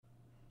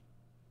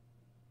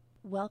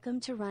Welcome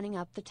to Running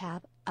Up the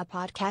Tab, a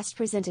podcast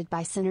presented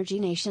by Synergy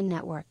Nation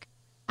Network.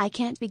 I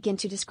can't begin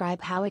to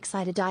describe how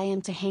excited I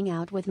am to hang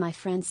out with my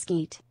friend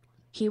Skeet.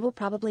 He will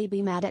probably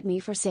be mad at me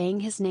for saying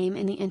his name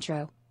in the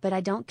intro, but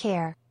I don't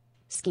care.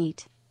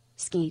 Skeet.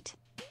 Skeet.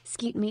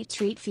 Skeet meet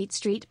treat feet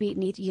street beat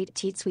neat yeet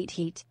teat sweet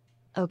heat.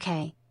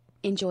 Okay.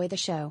 Enjoy the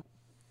show.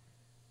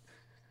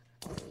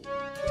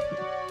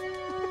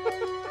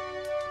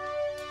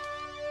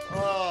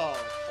 Oh,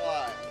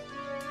 fuck.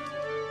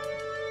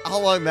 How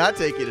long did that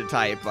take you to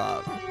type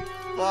up?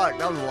 Fuck,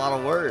 that was a lot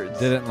of words.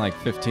 Did it in like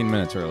 15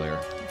 minutes earlier.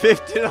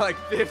 15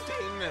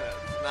 minutes.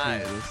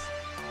 Nice. Jesus.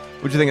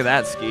 What'd you think of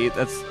that, Skeet?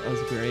 That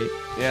was great.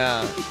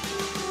 Yeah.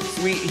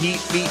 Sweet heat,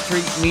 feet,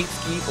 treat, meat,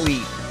 skeet,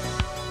 leet.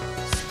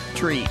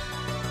 Treat.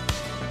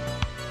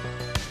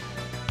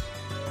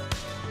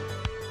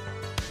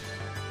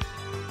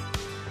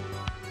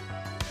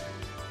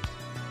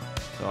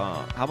 So,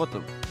 how about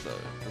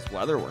this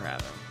weather we're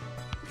having?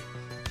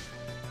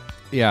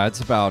 Yeah,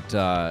 it's about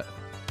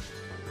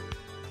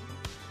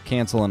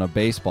canceling a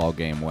baseball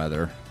game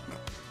weather.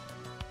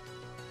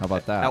 How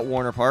about that? At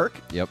Warner Park?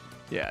 Yep.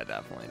 Yeah,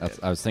 definitely.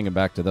 I was thinking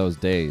back to those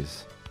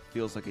days.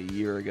 Feels like a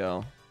year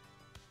ago.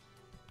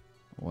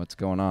 What's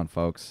going on,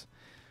 folks?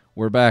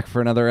 We're back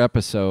for another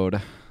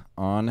episode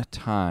on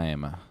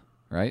time,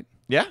 right?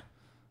 Yeah?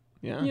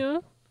 Yeah. Yeah.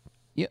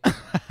 Yeah.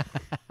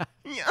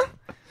 Yeah.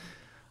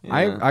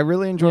 I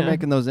really enjoy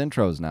making those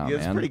intros now, Yeah,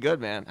 it's man. pretty good,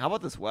 man. How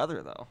about this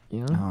weather, though?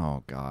 Yeah.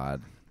 Oh,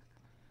 God.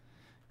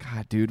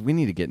 God, dude, we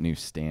need to get new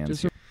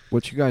stands.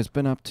 What you guys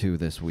been up to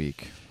this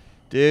week?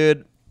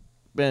 Dude,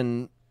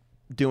 been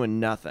doing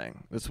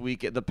nothing.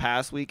 The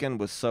past weekend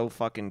was so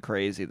fucking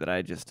crazy that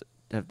I just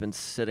have been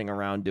sitting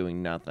around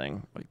doing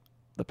nothing like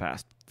the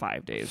past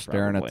 5 days.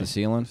 Staring probably. at the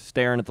ceiling?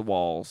 Staring at the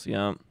walls,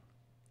 yeah.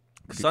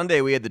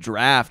 Sunday we had the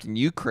draft, and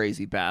you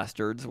crazy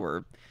bastards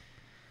were...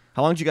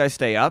 How long did you guys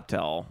stay up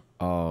till?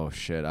 Oh,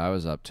 shit. I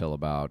was up till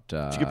about...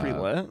 Did you get pretty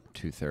lit?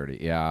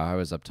 2:30. Yeah, I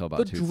was up till about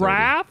The 2:30.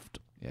 draft?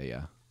 Yeah.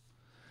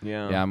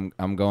 Yeah. Yeah,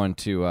 I'm going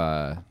to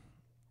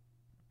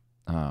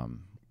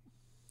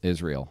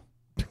Israel.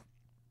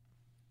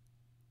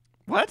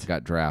 What?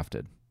 Got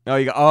drafted.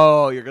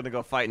 You're gonna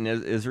go fight in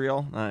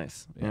Israel?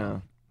 Nice. Yeah. Yeah.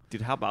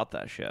 Dude, how about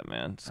that shit,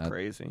 man? It's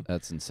crazy.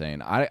 That's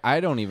insane. I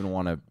don't even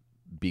want to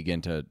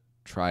begin to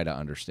try to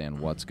understand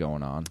what's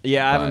going on.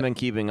 Yeah, I haven't been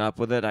keeping up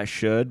with it. I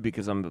should,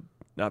 because I'm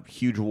a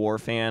huge war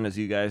fan, as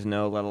you guys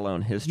know, let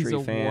alone history He's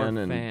a fan. war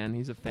and fan.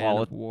 He's a fan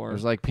of war.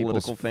 There's like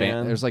Political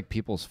fan. There's like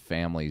people's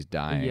families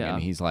dying, Yeah.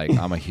 and he's like,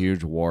 I'm a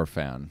huge war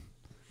fan,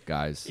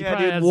 guys. Yeah,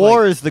 probably dude, has,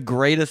 war like- is the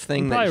greatest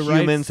thing he that probably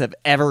humans writes have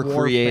ever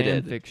war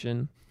created. fan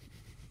fiction.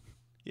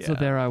 Yeah. So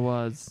there I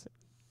was,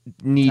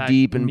 knee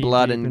deep in knee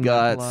blood deep and in my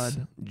guts,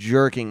 blood.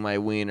 jerking my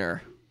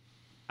wiener.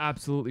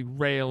 absolutely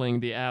railing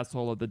the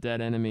asshole of the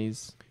dead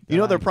enemies. You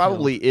know, that there I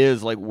probably killed.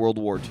 is like World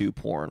War II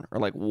porn or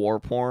like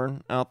war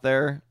porn out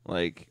there,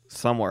 like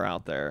somewhere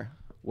out there.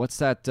 What's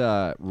that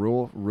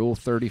rule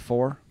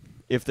 34?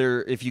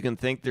 If you can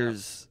think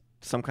there's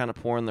some kind of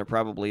porn, there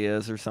probably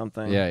is or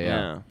something.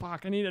 Yeah.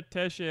 Fuck, I need a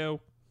tissue.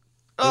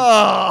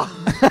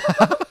 Oh,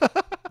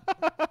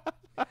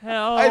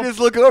 Help. I just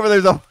look over.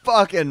 There's a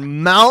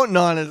fucking mountain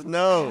on his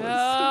nose.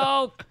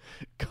 Help.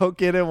 Go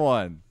get him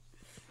one.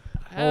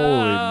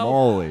 Holy Help.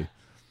 moly,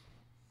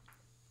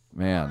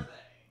 man!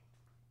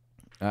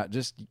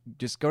 Just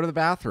go to the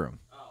bathroom.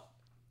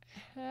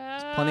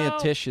 Plenty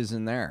of tissues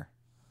in there.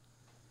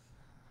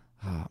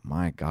 Oh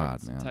my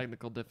God, Some man!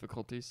 technical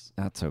difficulties.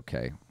 That's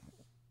okay.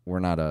 We're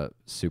not a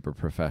super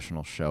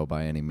professional show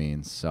by any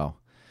means, so.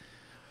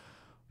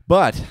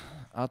 But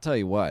I'll tell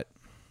you what.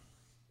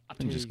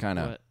 I'm just kind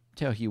of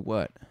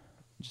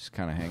just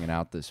kind of hanging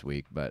out this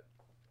week. But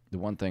the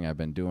one thing I've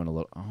been doing a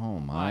little. Oh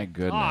my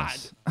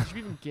goodness! God. Did you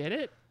even get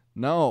it?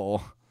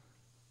 No.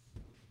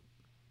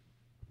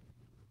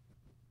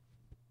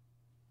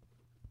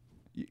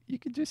 You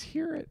could just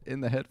hear it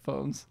in the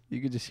headphones.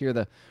 You could just hear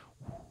the.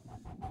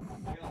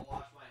 I'm gonna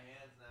wash my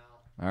hands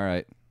now. All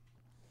right.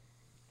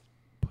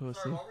 Pussy.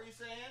 Sorry, what were you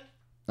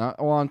saying?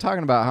 Well, I'm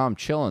talking about how I'm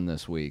chilling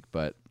this week,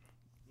 but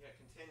Yeah,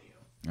 continue.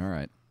 all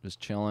right, just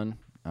chilling.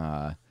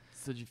 So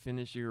did you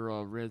finish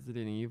your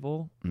Resident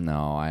Evil?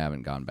 No, I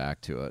haven't gone back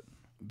to it.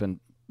 Been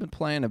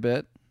playing a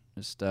bit,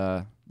 just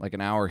like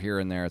an hour here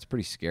and there. It's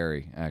pretty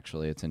scary,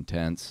 actually. It's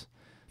intense.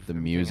 The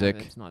music,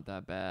 It's not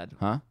that bad.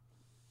 huh?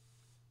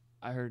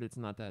 I heard it's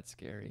not that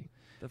scary.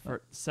 The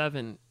first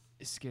 7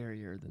 is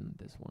scarier than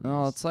this one.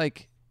 No, is. it's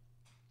like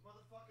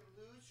Motherfucking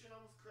Lucian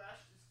almost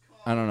crashed his car.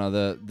 I don't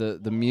know.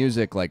 The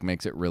music like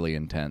makes it really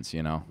intense,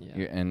 you know.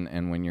 Yeah.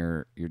 And when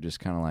you're just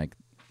kind of like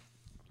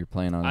you're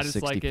playing on I a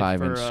just like it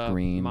 65-inch for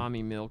screen.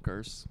 mommy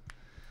milkers.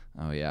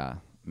 Oh yeah,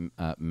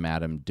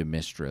 Madame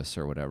Demistress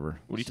or whatever.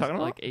 What are you She's talking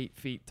about? Like 8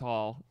 feet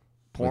tall.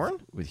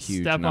 Porn? with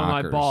huge Step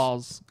knockers. on my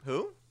balls.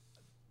 Who?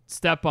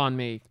 Step on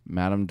me.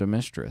 Madame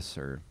Demistress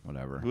or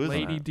whatever. Who is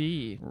Lady that?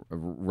 D.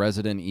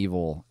 Resident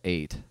Evil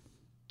 8.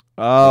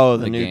 Oh,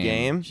 the The new game.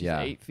 game? She's Yeah.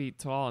 8 feet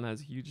tall and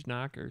has huge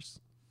knockers.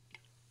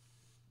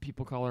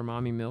 People call her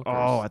mommy milkers.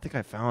 Oh, I think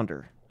I found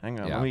her. Hang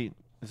on, Yeah. let me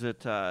Is it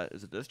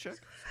this chick?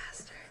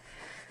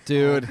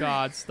 Dude. Oh,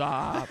 God,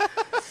 stop.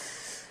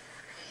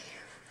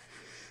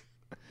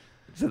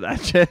 Is it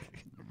that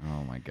chick?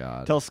 Oh my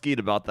God. Tell Skeet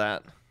about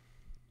that.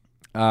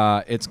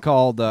 It's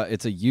called.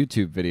 It's a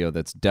YouTube video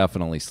that's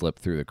definitely slipped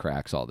through the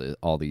cracks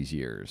all these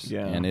years.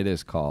 Yeah. And it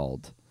is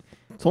called.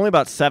 It's only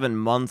about 7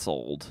 months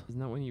old. Isn't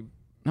that when you...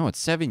 No, it's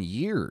 7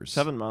 years.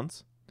 7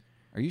 months.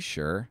 Are you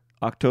sure?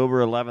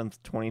 October 11th,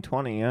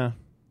 2020. Yeah.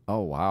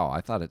 Oh wow,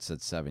 I thought it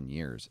said 7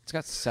 years. It's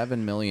got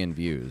 7 million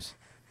views.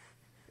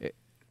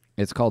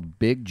 It's called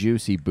Big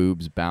Juicy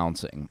Boobs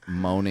Bouncing,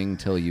 Moaning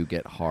Till You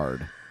Get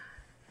Hard.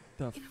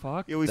 The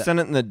fuck? Yeah, we sent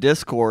it in the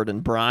Discord,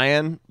 and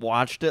Brian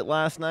watched it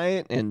last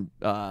night and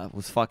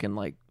was fucking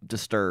like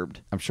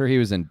disturbed. I'm sure he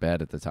was in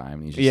bed at the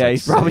time. He's just Yeah, like,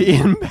 he's probably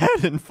in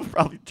bed and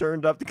probably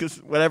turned up because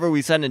whatever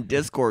we send in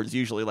Discord is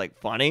usually like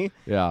funny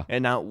Yeah.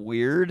 and not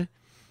weird.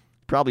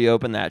 Probably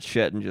open that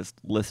shit and just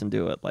listen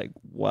to it like,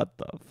 what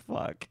the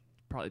fuck?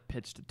 Probably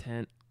pitched a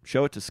tent.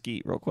 Show it to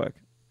Skeet real quick.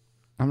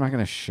 I'm not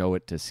gonna show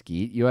it to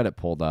Skeet. You had it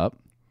pulled up.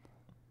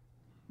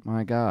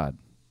 My God.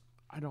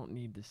 I don't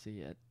need to see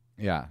it.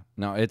 Yeah.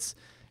 No, it's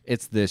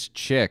this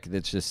chick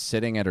that's just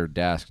sitting at her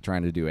desk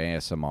trying to do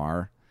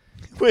ASMR.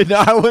 Wait,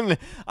 no,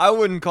 I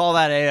wouldn't call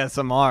that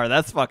ASMR.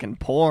 That's fucking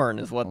porn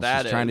is what that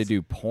She's is. trying to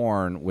do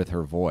porn with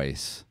her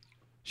voice.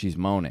 She's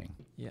moaning.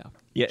 Yeah.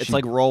 Yeah, it's she-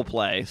 like role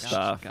play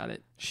stuff. Got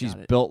it. She's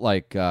Got it. built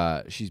like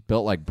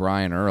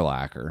Brian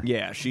Urlacher.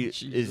 Yeah, she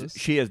Jesus.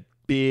 she has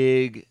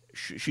big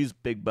she's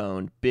big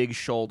boned, big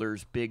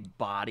shoulders, big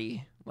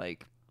body.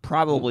 Like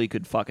probably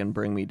could fucking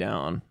bring me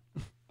down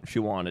if she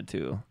wanted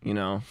to, you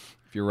know.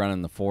 If you're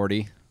running the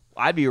 40.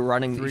 I'd be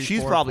running. 3,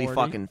 She's 4, probably 40.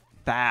 fucking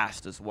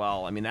fast as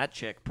well. I mean, that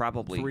chick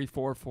probably 3,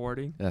 4,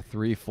 40.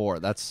 3-4.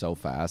 That's so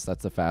fast.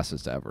 That's the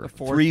fastest ever. A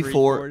 4, 3, 3,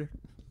 4. 40.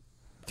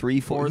 3,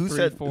 4. 4, Who 3,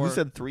 said 4. who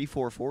said 3,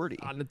 4, 40?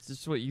 That's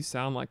just what you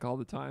sound like all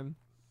the time.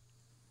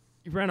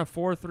 You ran a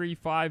 4, 3,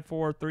 5,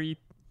 4, 3,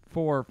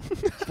 4,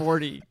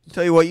 40.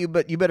 Tell you what,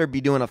 you better be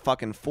doing a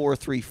fucking 4,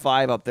 3,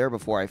 5 up there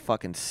before I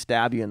fucking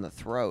stab you in the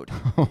throat.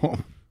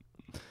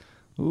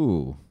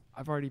 Ooh.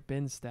 I've already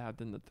been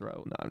stabbed in the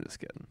throat. No, I'm just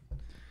kidding.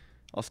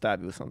 I'll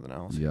stab you with something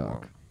else.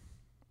 Yuck.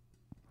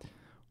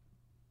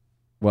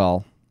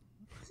 Well.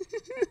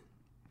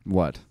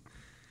 What?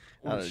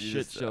 What a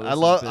shit show. this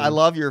I has been.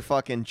 love your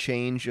fucking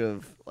change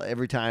of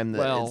every time that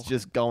Well. it's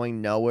just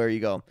going nowhere. You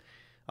go,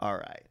 all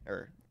right,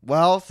 or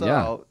well,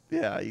 so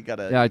yeah, you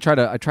gotta. Yeah, I try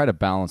to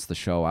balance the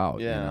show out.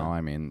 Yeah. You know,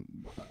 I mean,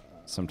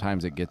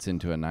 sometimes it gets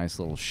into a nice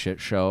little shit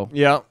show.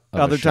 Yeah. of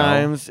a Other show.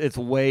 times it's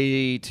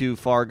way too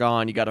far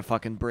gone. You got to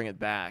fucking bring it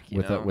back. You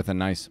with know? a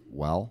nice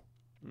well,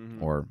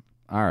 Mhm. or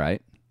all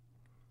right.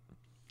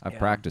 I've Yeah.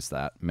 practiced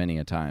that many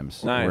a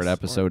times. Nice. We're at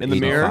episode In the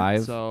mirror?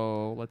 85.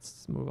 So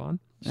let's move on.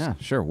 Yeah,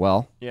 sure.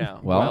 Well, yeah.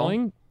 well-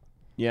 Welling?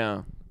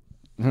 Yeah.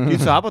 Dude,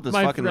 so how about this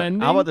My fucking?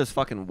 friending? How about this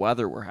fucking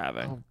weather we're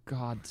having? Oh,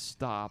 God,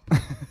 stop.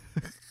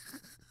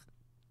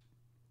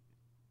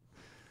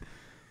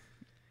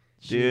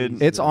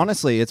 Dude. it's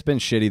honestly, it's been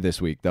shitty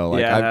this week though.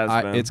 Like Yeah, it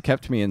has been. it's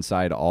kept me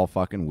inside all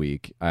fucking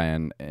week.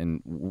 And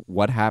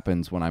what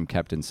happens when I'm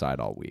kept inside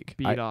all week?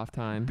 Beat off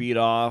time. Beat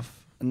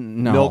off,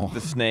 No, milk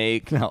the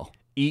snake, no.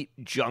 eat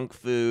junk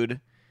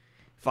food,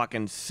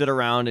 fucking sit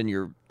around in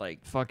your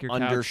like Fuck your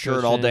couch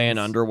undershirt all day in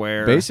cushions.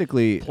 underwear.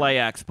 Basically, Play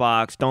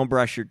Xbox. Don't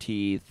brush your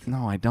teeth.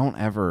 no. I don't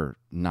ever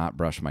not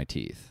brush my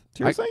teeth.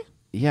 Seriously?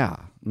 Yeah,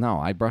 no.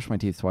 I brush my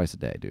teeth twice a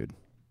day, dude,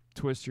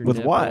 Twist your With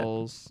what?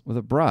 nipples. with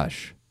a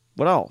brush,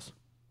 What else?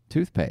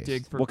 toothpaste,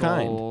 Dig for What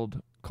kind?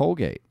 gold.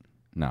 Colgate.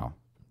 No,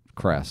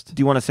 Crest.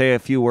 Do you want to say a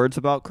few words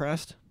about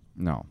Crest?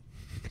 No.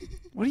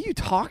 What are you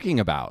talking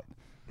about?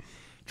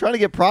 Trying to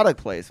get product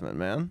placement,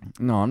 man.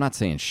 No, I'm not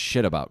saying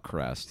shit about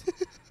Crest.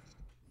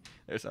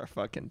 There's our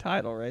fucking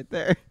title right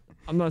there.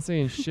 I'm not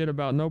saying shit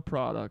about no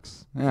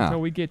products. Yeah.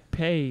 Until we get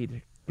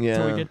paid. Yeah.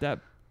 Until we get that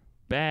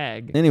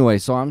bag. Anyway,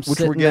 so I'm we're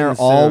sitting getting there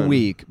all soon.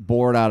 week,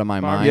 bored out of my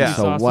mind. Yeah.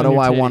 So Sauce what on do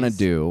your I want to titties.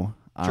 do?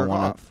 Jerk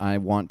off. I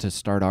want to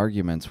start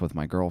arguments with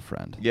my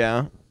girlfriend.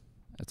 Yeah.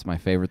 It's my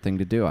favorite thing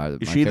to do. Is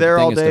my she favorite there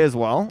thing all is day as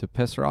well? to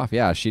piss her off?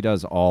 Yeah, she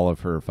does all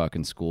of her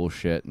fucking school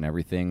shit and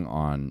everything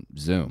on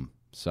Zoom.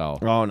 So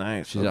Oh,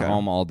 nice. she's at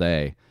home all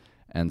day.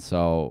 And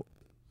so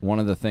one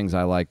of the things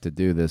I like to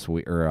do this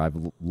week, or I've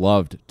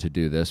loved to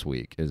do this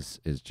week, is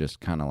just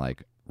kind of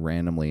like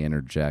randomly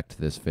interject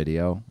this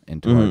video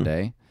into our Mhm.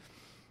 day.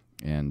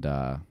 And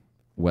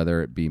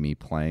whether it be me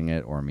playing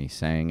it or me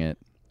saying it,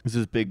 Is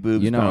this big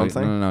boobs you know,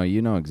 bouncing? no,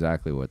 you know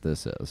exactly what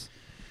this is.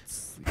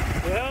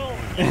 Well,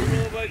 I don't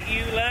know about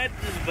you lads,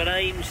 but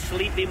I'm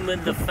sleeping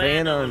with the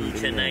fan on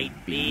tonight,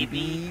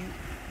 baby.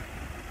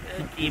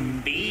 Fucking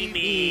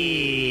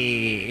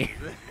baby.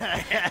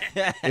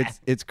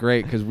 It's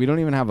great because we don't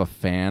even have a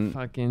fan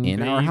Fucking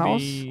in our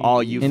house. baby. Oh,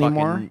 you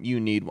Anymore? fucking you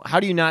need. How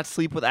do you not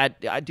sleep with that?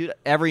 I do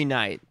every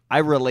night. I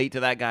relate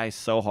to that guy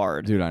so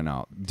hard. Dude, I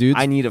know. Dude's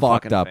I need a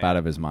fucked fucking up fan. out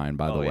of his mind,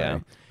 by the Oh, way. yeah.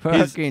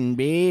 His- Fucking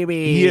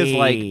baby. He is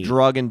like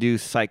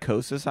drug-induced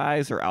psychosis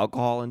eyes or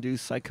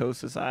alcohol-induced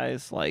psychosis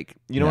eyes. Like,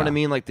 you know what I Yeah.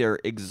 mean? Like they're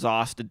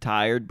exhausted,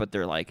 tired, but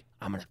they're like,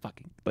 I'm gonna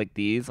fucking like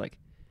these. Like,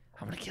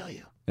 I'm gonna kill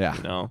you. Yeah.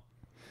 You know?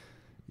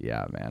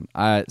 Yeah,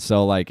 man.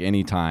 So like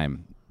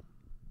anytime,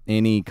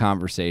 any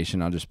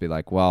conversation, I'll just be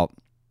like, well,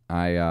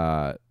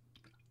 I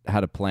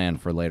had a plan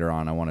for later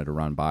on. I wanted to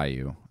run by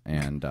you,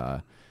 and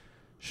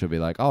she'll be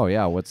like, oh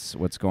yeah, what's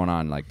going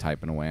on? Like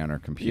typing away on her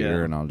computer,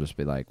 Yeah. and I'll just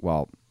be like,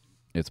 well,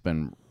 it's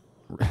been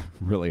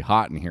really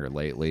hot in here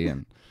lately,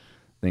 and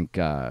think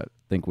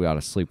we ought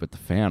to sleep with the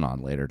fan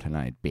on later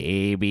tonight,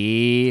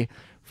 baby.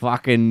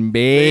 Fucking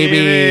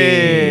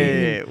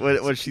baby.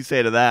 What'd she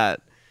say to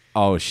that?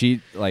 Oh,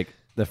 she like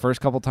the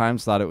first couple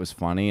times thought it was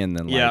funny, and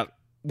then like,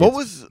 What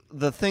was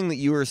the thing that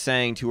you were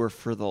saying to her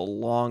for the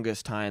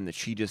longest time that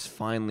she just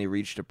finally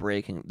reached a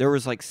breaking? There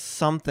was like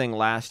something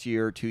last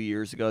year or 2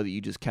 years ago that you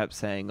just kept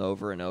saying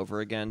over and over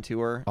again to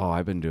her. oh,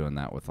 I've been doing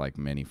that with like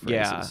many phrases,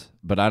 Yeah.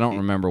 but I don't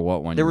remember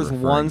what one. There you was were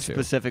one referring to.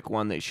 specific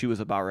one that she was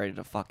about ready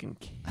to fucking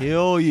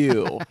kill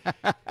you.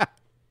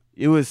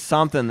 It was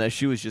something that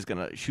she was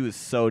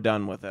so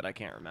done with it. I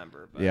can't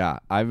remember. But. Yeah,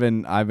 I've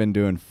been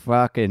doing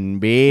fucking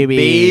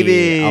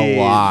baby a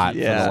lot for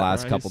the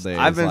last couple days.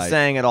 I've been like,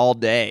 saying it all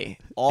day,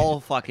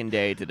 all fucking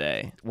day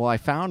today. well, I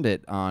found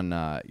it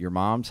on your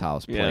mom's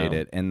house, played Yeah.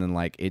 it, and then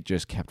like it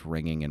just kept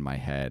ringing in my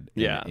head.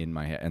 Yeah. in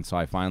my head, and so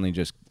I finally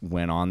just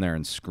went on there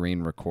and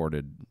screen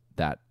recorded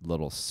that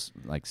little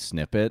like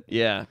snippet.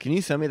 Yeah, can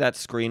you send me that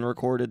screen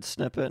recorded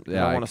snippet?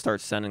 Yeah, I I- want to start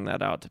sending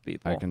that out to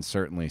people. I can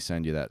certainly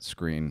send you that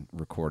screen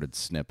recorded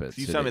snippet.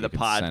 You so send me that the you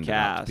can send it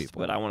out to podcast, people.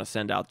 but I want to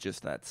send out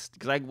just that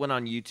because I went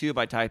on YouTube.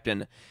 I typed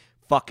in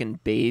 "fucking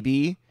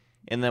baby,"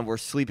 and then we're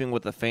sleeping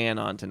with the fan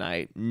on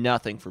tonight.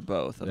 Nothing for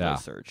both of Yeah.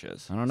 those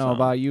searches. I don't know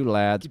about you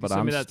lads, You but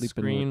send I'm me that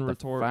sleeping screen with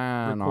the retor-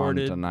 fan on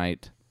recorded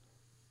tonight.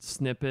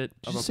 Snippet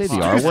Did of you a say the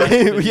podcast R word?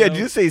 video. Yeah, did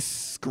you say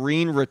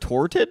screen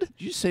retorted? Did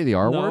you say the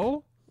R word?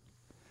 No.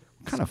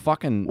 What kind of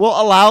fucking? Well,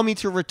 allow me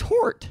to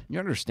retort. You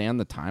understand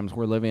the times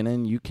we're living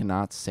in? You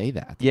cannot say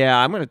that. Yeah,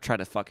 I'm gonna try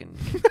to fucking.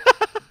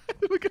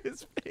 Look at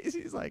his face.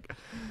 He's like,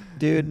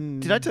 Dude,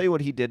 did I tell you what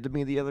he did to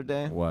me the other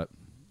day? what?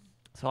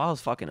 So I was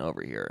fucking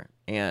over here,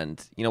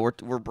 and we're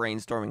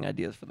brainstorming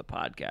ideas for the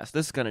podcast.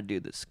 This kind of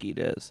dude that Skeet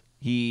is.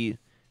 He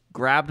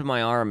grabbed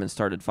my arm and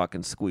started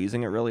fucking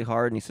squeezing it really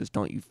hard, and he says,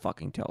 "Don't you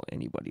fucking tell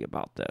anybody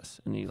about this."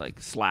 And he like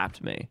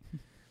slapped me.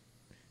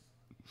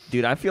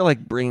 Dude, I feel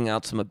like bringing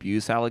out some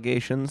abuse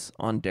allegations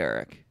on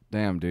Derek.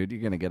 Damn, dude,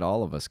 you're gonna get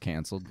all of us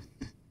canceled.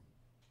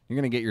 You're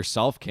gonna get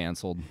yourself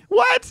canceled.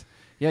 What?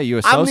 Yeah,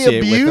 you I'm the associate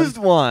abused with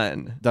them.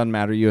 one. Doesn't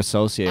matter. You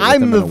associate. with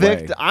I'm them the in a way.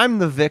 victim. I'm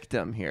the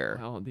victim here.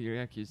 Well, your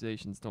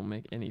accusations don't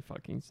make any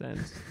fucking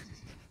sense.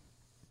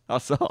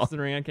 Also,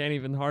 Considering I can't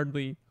even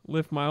hardly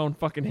lift my own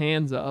fucking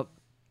hands up.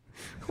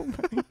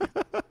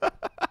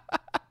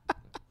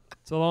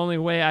 So the only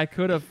way I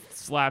could have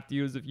slapped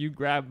you is if you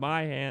grabbed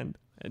my hand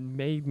and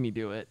made me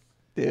do it.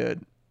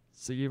 dude,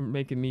 So you're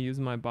making me use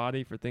my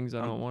body for things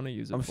I don't want to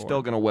use it I'm for.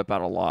 still gonna whip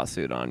out a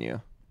lawsuit on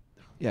you.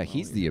 Yeah,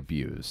 he's the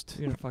abused.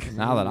 You're gonna fucking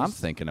Now that I'm lose.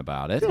 thinking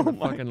about it, You're gonna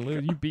fucking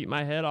lose. You beat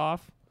my head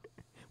off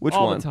Which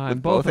all one? the time.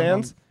 With both of them.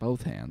 hands?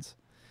 both hands.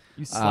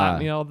 You slap Uh,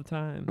 me all the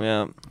time.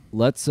 Yeah.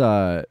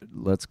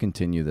 Let's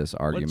continue this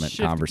argument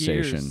shift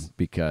conversation gears.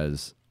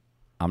 because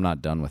I'm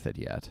not done with it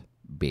yet,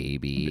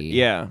 baby.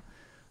 Yeah.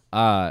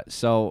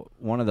 So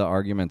one of the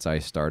arguments I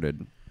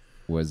started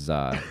was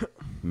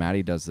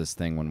Maddie does this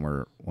thing when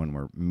we're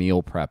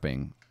meal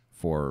prepping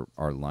for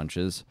our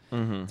lunches,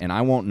 and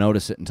I won't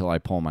notice it until I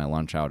pull my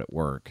lunch out at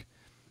work.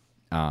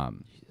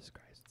 Jesus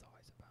Christ, it's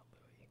always about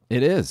Louis.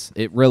 It is.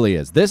 It really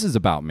is. This is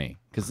about me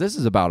because this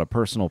is about a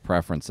personal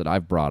preference that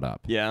I've brought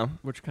up. Yeah.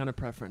 Which kind of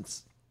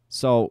preference?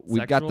 So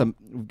we've Sexual?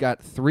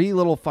 got 3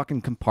 little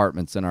fucking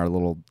compartments in our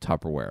little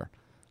Tupperware.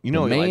 You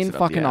know the he likes main it up the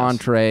fucking ass.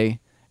 entree,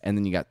 and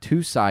then you got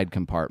 2 side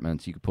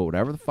compartments. You can put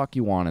whatever the fuck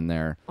you want in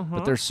there,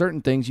 but there's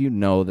certain things you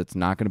know that's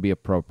not going to be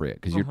appropriate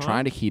because you're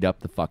trying to heat up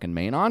the fucking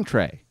main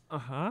entree.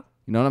 Uh-huh.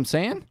 You know what I'm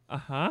saying?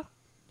 Uh-huh.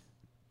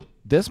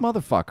 This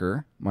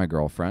motherfucker, my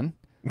girlfriend,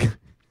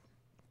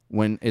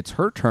 when it's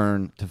her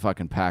turn to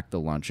fucking pack the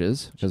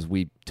lunches, because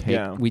we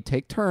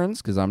take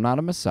turns, because I'm not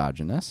a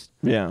misogynist.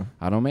 Yeah.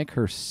 I don't make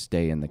her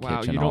stay in the Wow,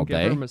 kitchen you all don't give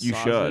her day. a massage. You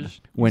should.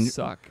 When- You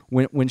suck.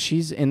 When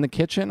she's in the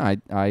kitchen, I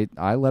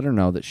let her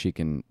know that she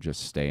can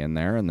just stay in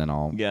there, and then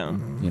I'll Yeah.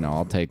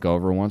 I'll take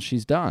over once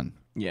she's done.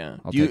 Yeah.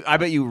 I'll You, take- I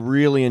bet you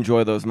really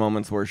enjoy those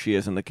moments where she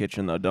is in the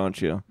kitchen, though,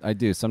 don't you? I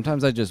do.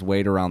 Sometimes I just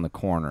wait around the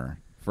corner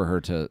for her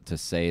to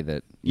say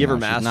that. You ever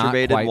know, she's not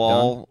masturbated quite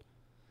while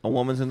a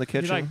woman's in the He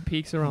kitchen? like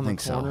peeks around the think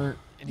so. corner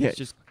and Yeah. he's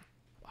just,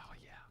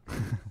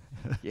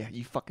 Yeah,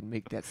 you fucking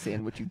make that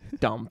sandwich, you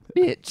dumb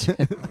bitch.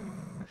 done.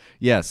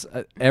 Yes,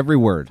 every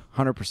word,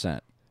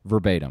 100%,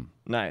 verbatim.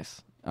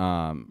 Nice.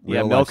 Real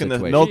Yeah, life milking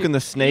situation. the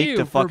snake Ew,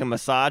 to fucking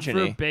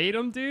misogyny.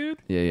 verbatim, dude.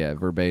 Yeah,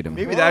 verbatim.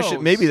 Maybe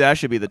Gross. that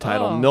should be the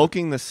title. Oh.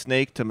 Milking the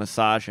snake to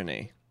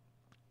misogyny.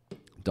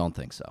 Don't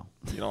think so.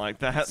 You don't like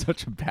that?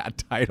 Such a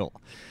bad title,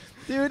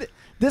 dude.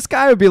 This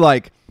guy would be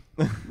like,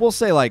 we'll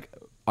say like,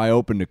 I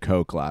opened a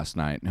Coke last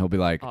night, and he'll be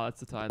like, Oh, that's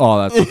the title. oh,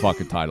 that's the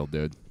fucking title,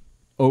 dude.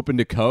 Opened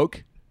a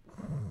Coke,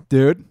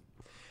 dude.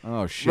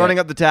 Oh shit! Running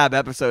Up the Tab,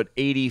 episode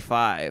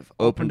 85.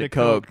 Open to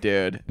Coke,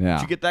 dude. Yeah.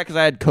 Did you get that because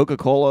I had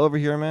Coca-Cola over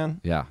here,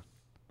 man? Yeah.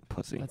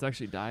 Pussy. That's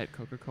actually Diet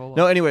Coca-Cola.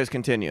 No, anyways,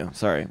 continue.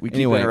 Sorry. We keep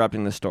Anyway.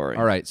 interrupting the story.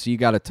 All right, so you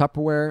got a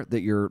Tupperware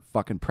that you're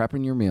fucking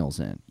prepping your meals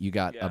in. You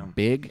got a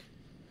big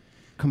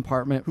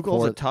compartment. Who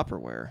calls for it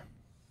Tupperware?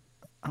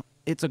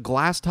 It's a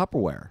glass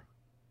Tupperware.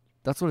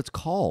 That's what it's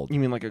called. You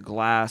mean like a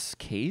glass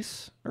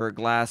case or a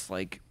glass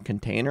like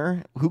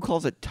container? Who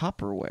calls it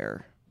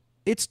Tupperware?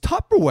 It's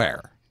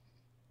Tupperware.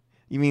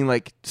 You mean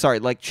like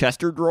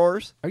Chester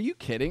drawers? Are you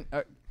kidding?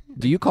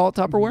 Do you call it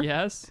Tupperware?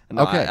 Yes.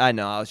 No, Okay. I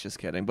know. I was just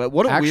kidding. But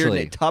what a Actually- weird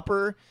name.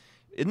 Tupper.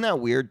 Isn't that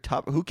weird?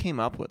 Who came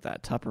up with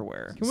that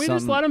Tupperware? Can we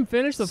just let him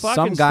finish the fucking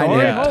some guy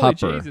story? named Holy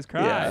Tupper. Jesus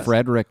Christ.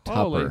 Frederick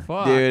Holy Tupper.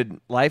 fuck. Dude,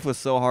 life was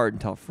so hard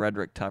until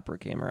Frederick Tupper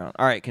came around.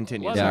 All right,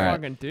 continue. Let's Yeah, all right.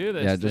 fucking do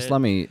this. Yeah, just dude.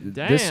 let me.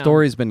 Damn. This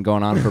story's been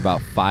going on for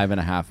about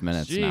 5.5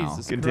 minutes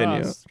Jesus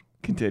Continue. Christ.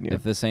 Continue.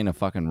 If this ain't a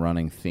fucking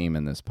running theme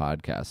in this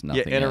podcast,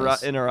 nothing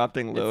is.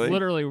 Interrupting Louis. It's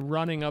literally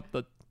running up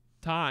the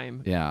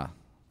time. Yeah.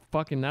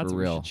 Fucking that's For what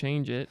we real. should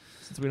change it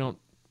since we don't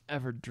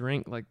ever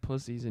drink like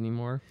pussies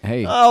anymore.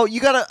 Hey, Oh, you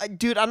gotta,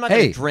 dude. I'm not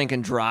Hey, gonna drink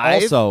and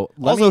drive.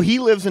 Also, he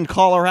lives in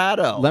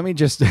Colorado. let me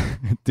just,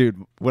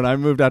 dude. When I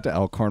moved out to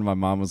Elkhorn, my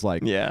mom was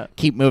like, Yeah.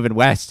 keep moving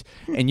west,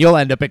 and you'll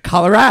end up in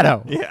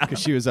Colorado." Yeah. because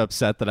she was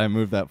upset that I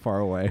moved that far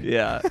away.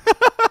 Yeah.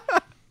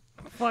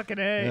 Fucking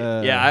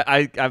A. Yeah.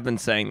 I've been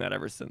saying that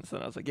ever since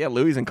then. I was like, yeah,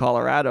 Louis in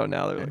Colorado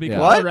now. They're It'll like, be Yeah.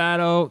 what?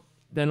 Colorado,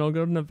 then it'll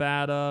go to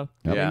Nevada,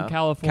 Yep. Yeah. then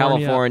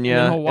California, California, and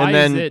then and Hawaii's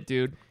then- it,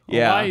 dude.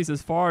 Yeah. Hawaii's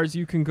as far as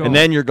you can go. And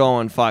then you're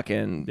going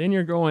fucking Then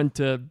you're going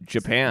to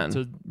Japan.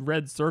 to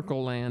Red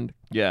Circle Land.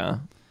 Yeah.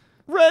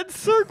 Red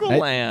Circle Hey,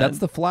 Land. that's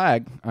the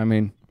flag. I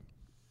mean,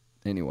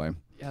 anyway.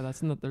 Yeah,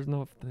 that's not. There's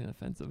nothing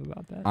offensive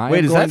about that. I Wait,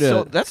 am is going that to,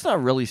 still? That's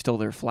not really still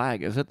their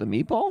flag, is it? The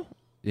meatball?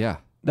 Yeah.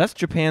 That's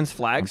Japan's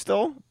flag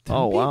still?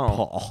 Oh wow.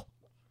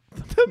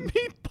 Meatball. The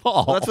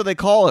meatball. Well, that's what they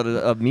call it,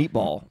 a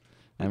meatball.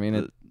 I mean,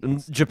 it.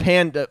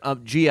 Japan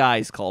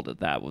GIs called it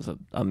that was a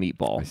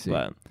meatball. I see.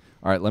 But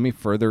All right, let me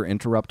further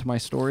interrupt my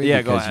story.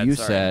 yeah, go because ahead. you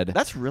sorry. said,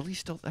 that's really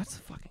still that's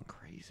fucking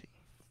crazy.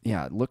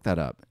 yeah, look that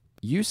up.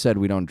 You said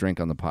we don't drink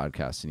on the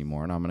podcast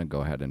anymore, and I'm going to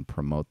go ahead and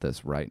promote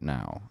this right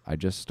now. I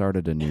just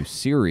started a new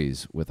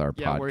series with our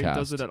Yeah, podcast. where he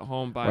does it at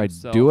home by where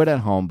himself. I do it at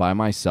home by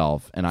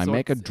myself, and I So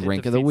make a it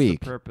drink of the defeats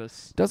week.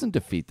 purpose. Doesn't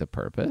defeat the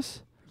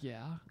purpose.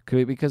 Yeah. Could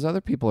be because other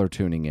people are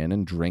tuning in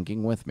and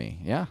drinking with me.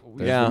 Yeah,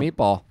 there's Yeah. the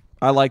meatball.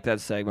 I like that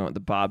segment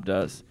that Bob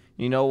does.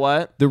 You know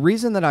what? The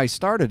reason that I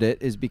started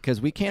it is because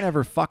we can't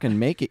ever fucking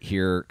make it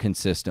here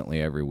consistently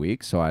every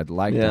week. So I'd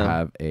like to Yeah.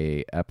 have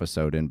a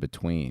episode in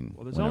between.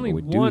 Well, there's whenever only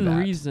we do one that.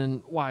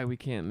 reason why we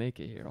can't make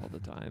it here all the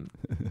time.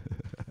 What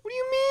do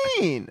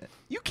you mean?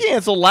 You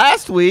canceled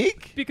last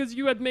week. Because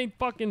you had made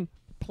fucking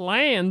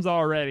plans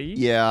already.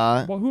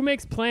 Yeah. Well, who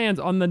makes plans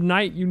on the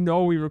night you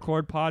know we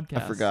record podcasts?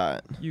 I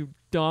forgot. It You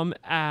dumb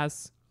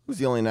ass. was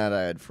the only night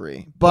I had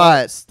free.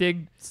 But stick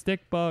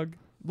bug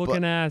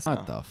looking ass.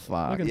 What the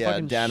fuck? Looking Yeah,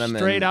 fucking denim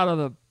straight and- out of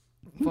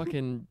the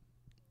fucking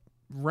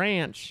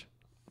ranch.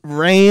 All you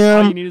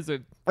Ram, need is a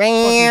fucking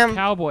Ram,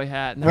 cowboy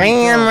hat and,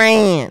 Ram,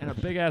 and a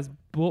big ass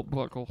bolt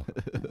buckle.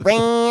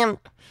 Ram,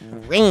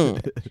 Ram.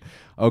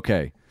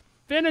 Okay,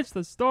 Finish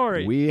the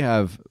story. we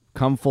have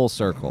come full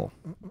circle.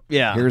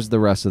 Yeah. Here's the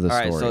rest of the All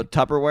right. story. So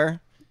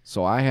Tupperware,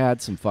 So I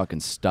had some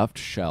fucking stuffed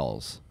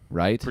shells,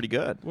 right? pretty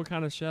good. What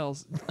kind of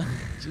shells?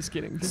 Just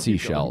kidding. Just keep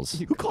Seashells.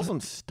 going. Who calls them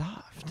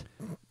stuffed?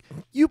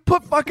 You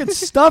put fucking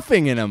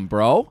stuffing in them,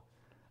 bro.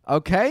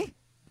 Okay?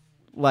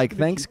 Like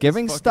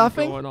Thanksgiving Fucking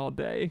stuffing? Going all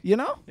day. You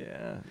know?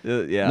 Yeah.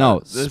 Yeah. No,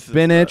 this is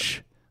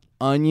spinach,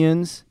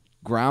 onions,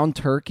 ground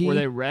turkey. Were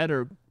they red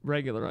or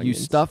regular You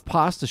onions? stuff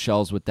pasta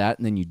shells with that,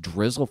 and then you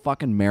drizzle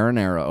fucking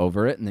marinara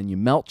over it, and then you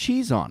melt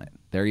cheese on it.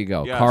 There you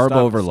go. Yeah, Carb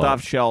overload.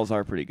 Stuffed shells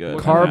are pretty good.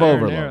 What Carb kind of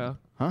overload. marinara?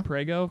 Huh?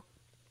 Prego?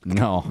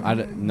 No,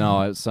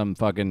 no, it's some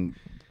fucking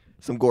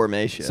Some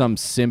gourmet shit. some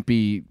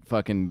simpy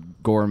fucking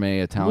gourmet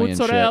Italian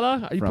Mozzarella?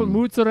 shit. You put from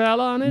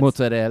mozzarella on it?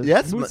 mozzarella.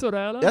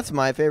 Mozzarella? That's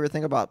my favorite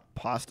thing about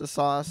pasta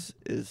sauce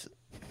is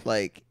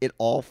like it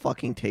all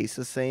fucking tastes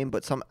the same,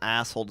 but some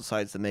asshole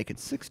decides to make it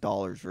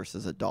 $6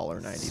 versus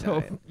 $1.99.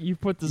 So you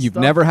put the You've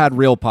stuff, never had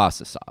real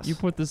pasta sauce. you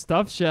put the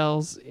stuffed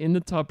shells in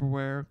the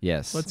Tupperware.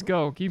 Yes. Let's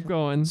go. Keep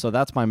going. So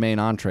that's my main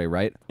entree,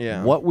 right?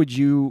 Yeah. What would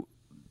you,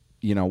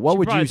 what She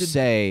would you probably did-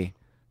 say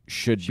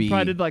should She be?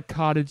 probably did like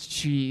cottage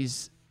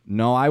cheese.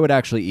 No, I would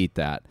actually eat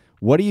that.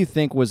 What do you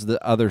think was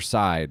the other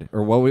side,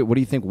 or what do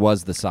you think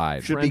was the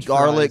side? Should French be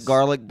garlic, fries.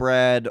 garlic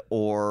bread,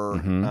 or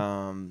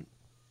Mhm.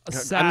 A I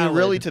salad. mean,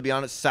 really, to be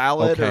honest,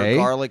 salad Okay. or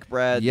garlic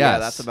bread. Yeah, Yes.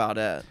 that's about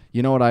it.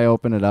 You know what? I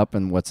open it up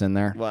and what's in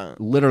there?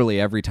 What? Literally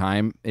every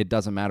time. It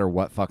doesn't matter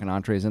what fucking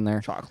entree's in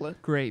there.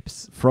 Chocolate.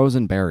 grapes.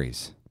 Frozen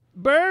berries.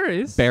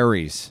 Berries.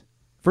 Berries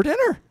for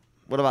dinner.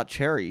 What about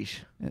cherries?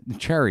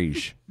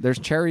 Cherries. There's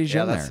cherries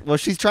in there. Well,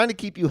 she's trying to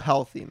keep you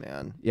healthy,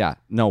 man. Yeah.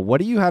 No.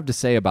 What do you have to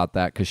say about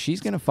that? Because she's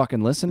gonna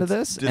fucking listen to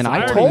this, and I I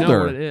already told know her.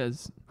 what it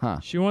is. Huh.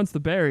 She wants the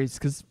berries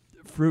because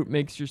fruit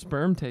makes your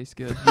sperm taste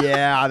good.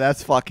 Yeah,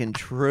 that's fucking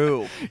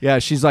true. Yeah,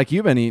 she's like,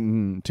 you've been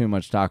eating too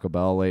much Taco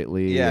Bell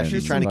lately. Yeah, and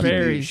she's trying to fucking keep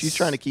you, berries. she's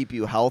trying to keep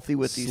you healthy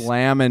with these.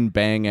 slam and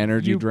bang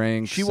energy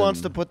drinks. She wants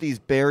and- to put these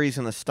berries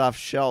in the stuffed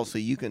shell so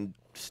you can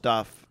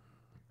stuff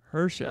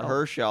Her shell.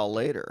 her shell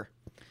later.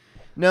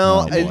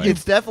 No, Oh, boy.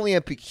 it's definitely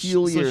a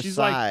peculiar So she's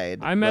side.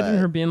 like, I imagine but-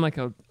 her being like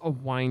a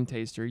wine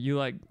taster. You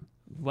like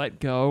let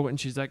go, and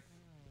she's like,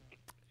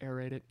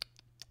 aerate it,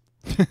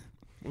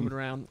 move it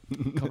around,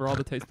 cover all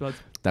the taste buds.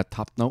 that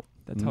top note.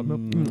 That top milk,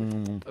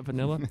 the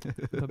vanilla,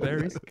 the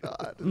berries.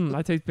 God.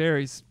 I taste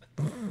berries.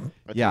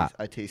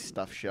 I taste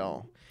stuffed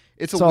shell.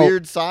 It's So- a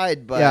weird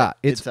side, but Yeah,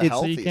 it's a it's- So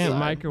healthy you can't side.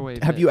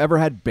 microwave. Have it. you ever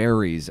had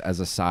berries as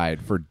a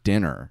side for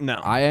dinner? No.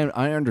 I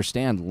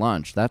understand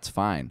lunch. That's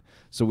fine.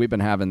 So we've been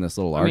having this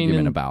little I mean,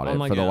 argument in- about on it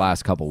like for the a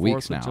last couple 4th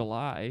weeks of now.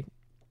 July.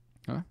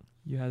 Huh?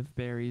 You have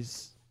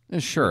berries.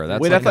 Sure, that's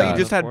Wait, like I thought a- you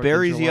just had 4th of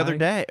berries the other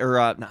July. day,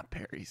 or not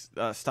berries,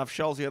 stuffed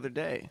shells the other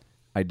day.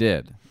 I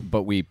did,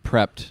 but we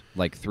prepped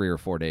like 3 or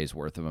 4 days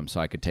worth of them so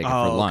I could take it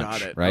for lunch,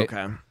 got it. right?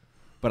 Okay.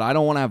 But I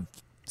don't want to have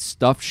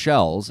stuffed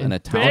shells and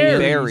And Italian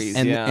Berries,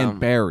 and, yeah. and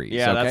berries.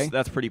 Yeah, okay?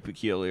 that's pretty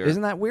peculiar.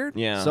 Isn't that weird?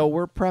 Yeah. So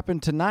we're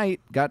prepping tonight.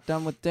 Got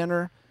done with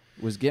dinner.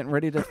 Was getting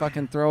ready to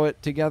fucking throw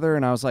it together,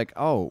 and I was like,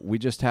 "Oh, we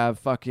just have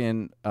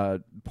fucking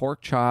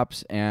pork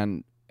chops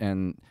and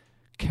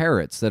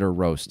carrots that are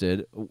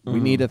roasted. We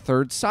need a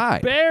third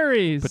side.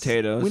 Berries.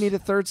 Potatoes. We need a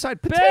third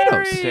side. Potatoes.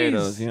 Berries.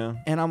 potatoes. Yeah.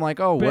 And I'm like,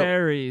 "Oh, what,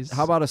 Berries.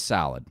 how about a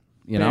salad?"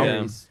 You know?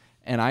 Berries.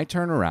 And I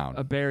turn around,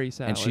 A berry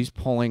salad. and she's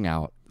pulling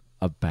out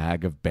a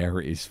bag of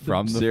berries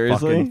from the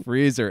Seriously? fucking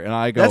freezer, and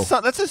I go,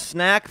 That's a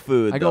snack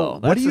food. I go, though.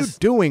 what That's are you a-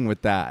 doing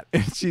with that?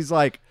 And she's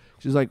like,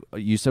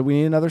 you said we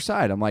need another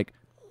side. I'm like,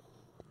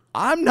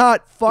 I'm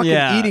not fucking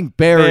Yeah, eating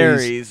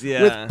berries, berries,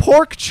 yeah. with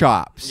pork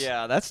chops.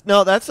 Yeah, that's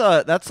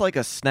like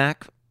a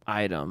snack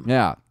item.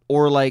 Yeah.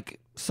 Or like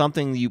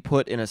something you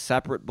put in a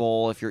separate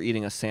bowl if you're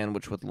eating a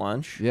sandwich with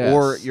lunch. Yes.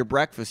 Or your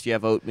breakfast, you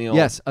have oatmeal.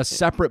 Yes, a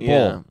separate bowl.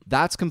 Yeah.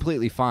 That's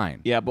completely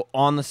fine. Yeah, but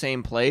on the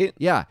same plate.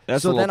 Yeah.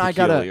 That's so a then little I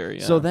gotta. peculiar,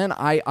 yeah. So then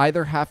I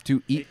either have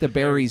to eat the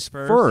berries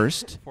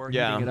first, before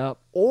Yeah. heating it up.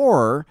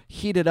 or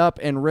heat it up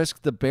and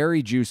risk the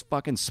berry juice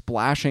fucking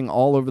splashing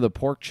all over the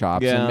pork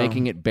chops Yeah. and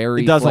making it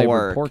berry It doesn't flavored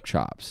work. pork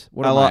chops.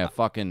 What I am lo- I, a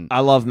fucking? I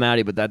love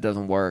Maddie, but that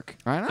doesn't work.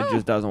 I know. It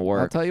just doesn't I'll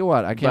work. tell you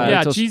what. I can't. But- wait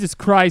Yeah, till Jesus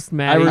Christ, I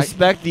man.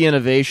 respect the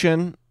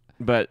innovation,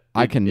 but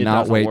I it cannot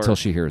doesn't wait work. till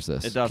she hears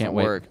this. It doesn't Can't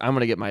wait. work. I'm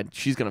gonna get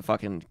she's gonna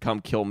fucking come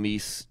kill me,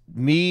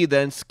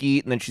 then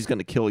Skeet, and then she's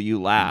gonna kill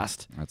you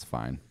last. That's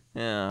fine.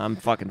 Yeah, I'm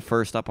fucking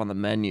first up on the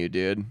menu,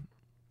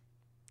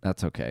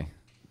 That's okay.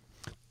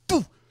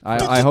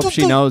 I hope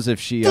she knows if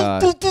she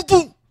I'd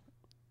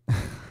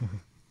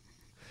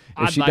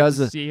she like does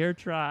to a- see her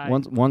try.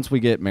 once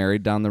we get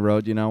married down the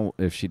road,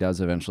 if she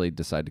does eventually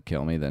decide to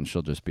kill me, then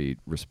she'll just be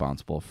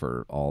responsible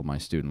for all my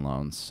student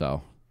loans.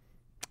 So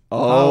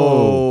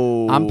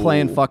Oh, I'm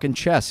playing fucking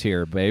chess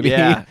here, baby.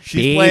 Yeah,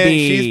 she's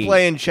Baby. She's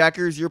playing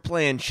checkers. You're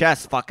playing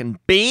chess, fucking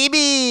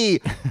baby.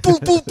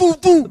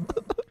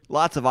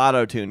 Lots of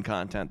auto tune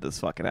content this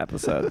fucking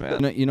episode,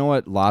 man. You know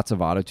what? Lots of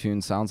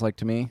autotune sounds like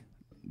to me.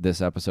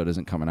 This episode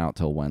isn't coming out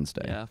till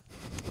Wednesday. Yeah.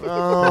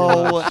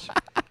 Oh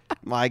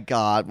my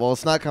God! Well,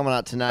 it's not coming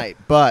out tonight,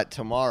 but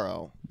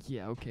tomorrow.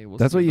 Yeah, okay. We'll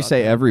That's see what you about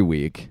say that. every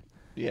week,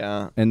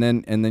 Yeah, and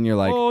then you're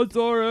like, Oh, it's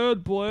our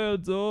head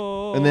plans.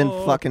 Oh. and then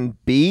fucking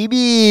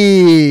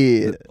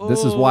baby.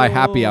 this is why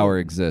happy hour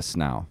exists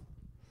now.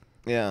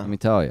 Yeah. Let me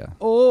tell you.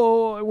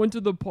 Oh, I went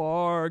to the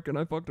park and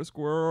I fucked a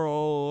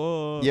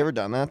squirrel. You ever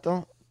done that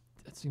though?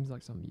 That seems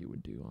like something you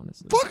would do,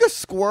 honestly. Fuck a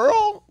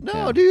squirrel? No,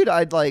 Yeah. dude.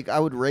 I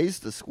would raise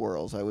the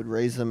squirrels. I would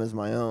raise them as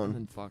my And own.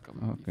 then fuck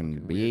them.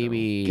 Fucking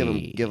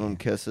baby. Give them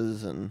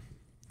kisses and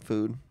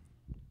food.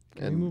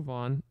 Can we And move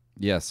on?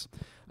 Yes.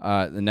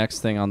 The next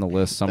thing on the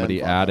list somebody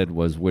follow. added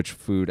was which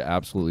food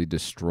absolutely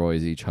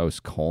destroys each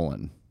host's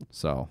colon.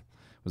 So,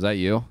 was that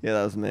you? yeah,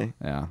 that was me.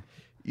 Yeah.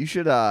 You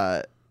should.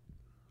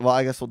 Well,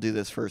 I guess we'll do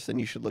this first. Then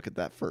you should look at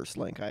that first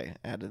link I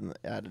added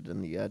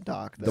in the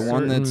doc. The there.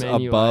 one Certain that's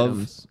menu above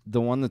items.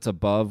 the one that's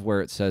above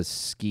where it says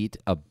skeet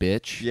a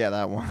bitch. Yeah,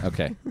 that one.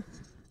 Okay.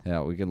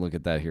 Yeah, we can look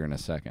at that here in a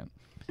second.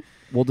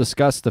 We'll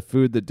discuss the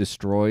food that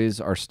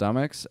destroys our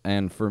stomachs,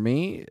 and for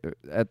me,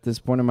 at this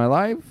point in my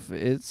life,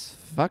 it's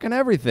fucking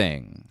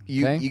everything.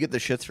 You Okay? you get the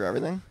shits for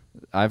everything?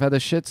 I've had the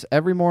shits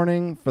every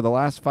morning for the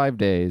last 5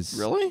 days.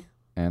 Really?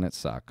 And it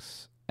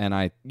sucks. And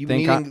I You've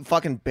been think eating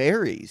fucking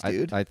berries,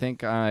 dude. I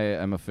think I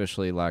am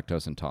officially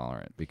lactose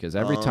intolerant because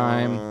every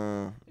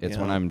time it's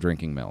when yeah. I'm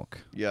drinking milk.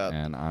 Yeah.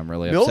 And I'm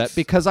really Milk's- upset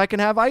because I can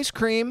have ice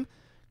cream,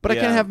 but I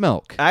Yeah. can't have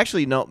milk.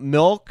 Actually, no.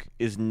 Milk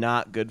is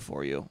not good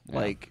for you. Yeah.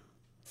 Like,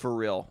 for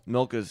real.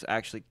 Milk is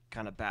actually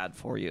kind of bad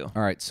for you.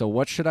 All right, so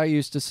what should I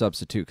use to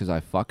substitute? Because I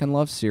fucking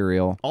love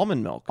cereal.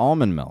 Almond milk.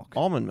 Almond milk.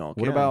 Almond milk.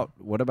 What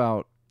yeah.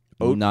 about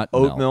oat nut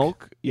oat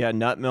milk? Yeah,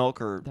 nut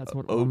milk or That's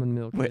what oat- almond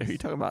milk Wait, is. are you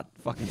talking about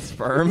fucking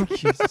sperm?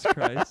 Jesus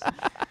Christ.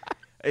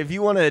 If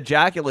you want to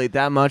ejaculate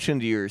that much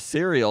into your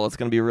cereal, it's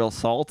going to be real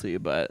salty.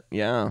 But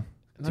yeah,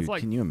 And that's Dude,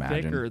 like can you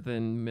imagine? thicker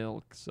than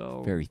milk.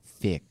 So Very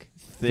thick,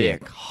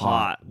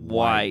 hot,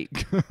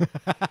 white.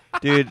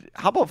 Dude,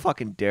 how about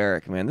fucking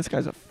Derek, man? This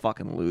guy's a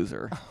fucking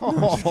loser.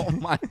 Oh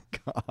my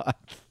god.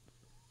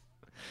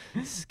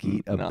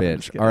 Skeet a No, I'm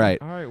just bitch. kidding. All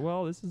right. All right,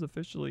 well, this is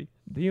officially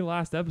the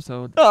last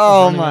episode.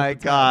 Oh of Running my Up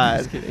the Tab. god.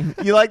 Just kidding.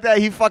 You like that?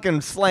 He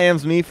fucking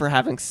slams me for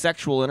having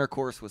sexual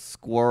intercourse with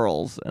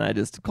squirrels, and I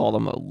just called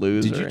him a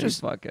loser. Did you and just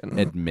fucking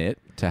admit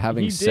to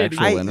having He did.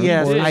 sexual intercourse?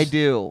 Yes, did. I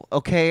do.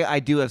 Okay, I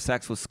do have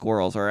sex with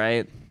squirrels, all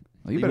right?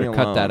 Well, you Leave me better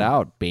cut that alone.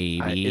 out,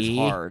 baby. It's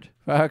hard.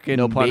 Fucking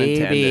No pun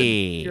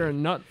baby. You're a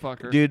nut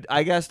fucker. Dude,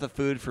 I guess the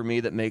food for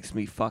me that makes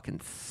me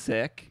fucking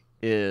sick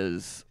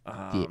is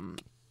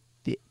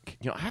Thick.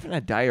 you know, I haven't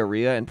had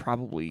diarrhea in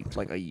probably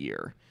like a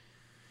year,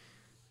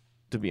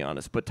 to be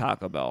honest. But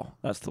Taco Bell,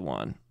 that's the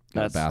one.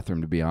 Got a That's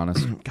bathroom, to be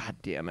honest. God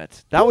damn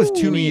it. That was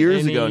 2 Any-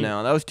 years ago any-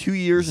 now. That was 2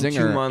 years and 2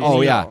 Zinger. months Oh,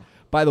 ago. yeah.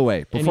 By the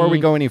way, before we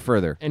Any- go any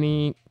further,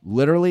 Any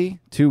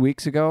literally 2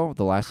 weeks ago,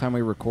 the last time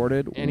we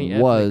recorded Any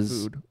ethnic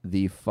was food.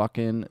 the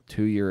fucking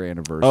 2-year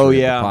anniversary Oh, of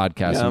yeah. the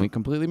podcast, Yeah. and we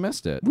completely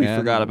missed it. We And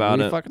forgot about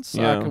we it. fucking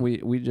suck, Yeah. and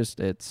we just,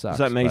 it sucks. Is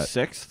that May but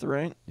 6th,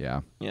 right?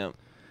 yeah. Yeah.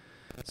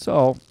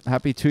 So,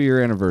 happy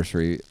 2-year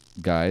anniversary,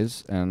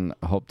 guys, and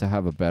I hope to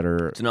have a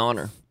better It's an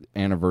honor.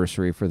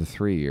 anniversary for the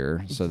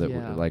 3-year, so that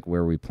Yeah. like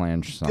where we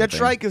planned something. That's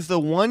right, because the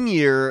 1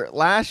 year,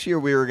 last year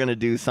we were going to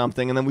do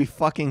something, and then we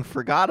fucking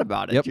forgot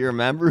about it. Yep. Do you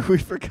remember? We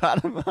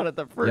forgot about it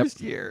the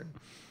first year.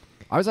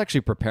 I was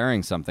actually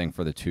preparing something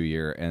for the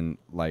 2-year, and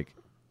like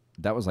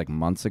that was like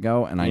months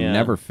ago, and I Yeah.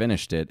 never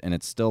finished it, and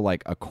it's still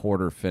like a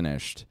quarter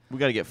finished. We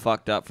got to get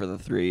fucked up for the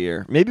 3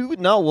 year. Maybe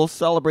we'll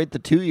celebrate the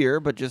 2 year,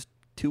 but just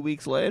 2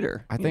 weeks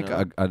later. I think you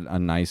know? a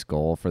nice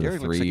goal for Derek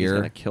the looks like he's 3-year.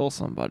 going to kill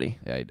somebody.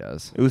 Yeah, he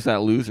does. It was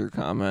that loser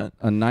comment.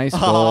 A nice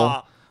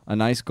goal. A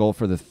nice goal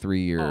for the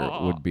 3-year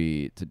would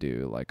be to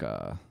do like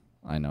a.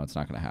 I know it's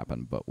not going to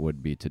happen, but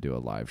would be to do a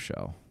live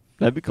show.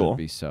 That'd be cool. That'd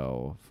be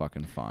so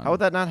fucking fun. How would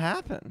that not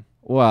happen?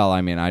 Well,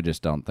 I mean, I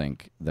just don't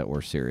think that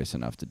we're serious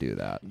enough to do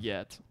that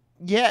yet.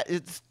 Yeah,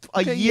 it's a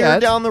Okay, year yet.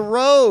 down the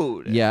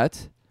road.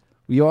 yet.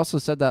 We also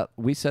said that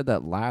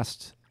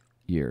last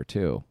year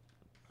too.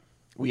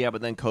 Well, yeah,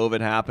 but then COVID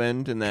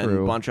happened, and then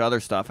True. a bunch of other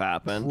stuff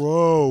happened.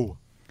 Whoa.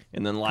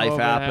 And then life COVID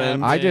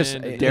happened. I just-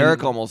 happened,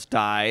 Derek almost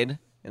died,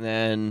 and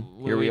then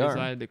here we Louis are.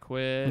 decided to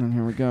quit. And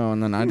here we go.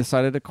 And then I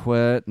decided to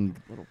quit and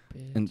Little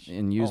bitch.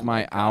 and use Oh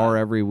my my hour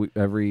God.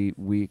 every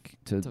week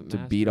to To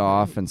beat masturbate.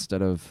 off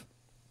instead of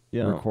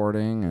Yeah.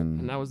 recording.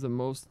 And that was the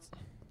most.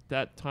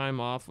 That time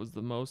off was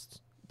the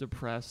most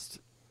depressed.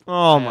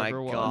 Oh I my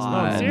ever was. god. No,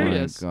 I'm Oh my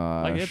serious.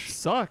 Like it gosh.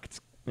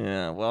 sucked.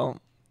 Yeah. Well.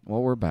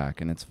 Well, we're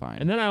back and it's fine.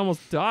 And then I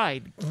almost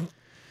died.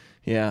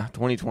 Yeah.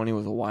 2020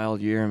 was a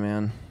wild year,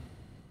 man.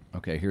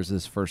 Okay, here's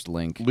this first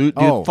link. Dude,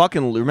 oh,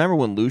 fucking remember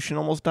when Lucian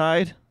almost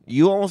died?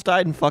 You almost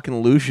died, and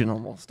fucking Lucian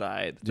almost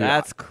died. Dude,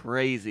 That's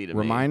crazy to me.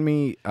 remind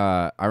me.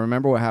 I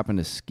remember what happened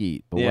to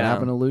Skeet, but what Yeah.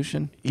 happened to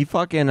Lucian? He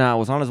fucking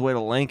was on his way to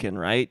Lincoln,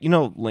 right? You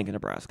know Lincoln,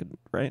 Nebraska,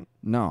 right?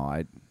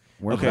 No,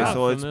 where's Okay, that? Not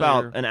so it's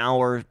familiar. about an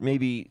hour,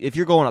 maybe. If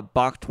you're going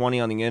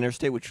 $120 on the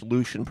interstate, which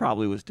Lucian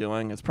probably was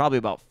doing, it's probably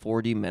about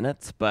 40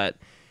 minutes. But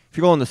if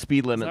you're going the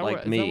speed Is limit that like where,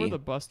 Is that me, where the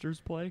Busters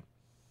play?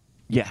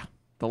 yeah,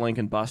 the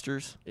Lincoln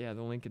Busters, Yeah,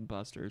 the Lincoln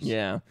Busters.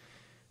 yeah.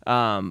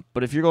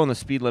 But if you're going the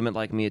speed limit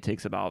like me, it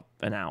takes about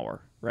an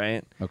hour,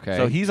 right? Okay.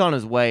 So he's on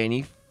his way, and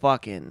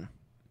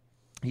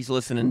he's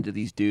listening to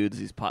these dudes,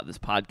 this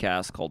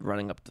podcast called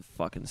Running Up the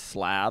Fucking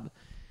Slab,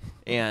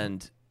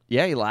 and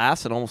yeah, he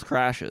laughs and almost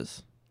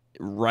crashes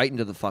right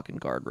into the fucking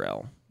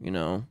guardrail. You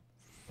know,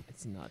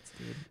 It's nuts,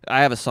 dude.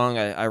 I have a song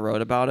I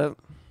wrote about it.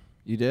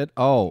 You did?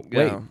 Oh,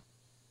 wait. Yeah.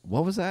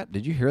 What was that?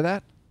 Did you hear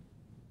that?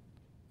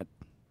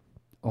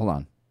 Hold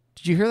on.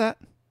 Did you hear that?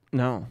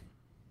 No.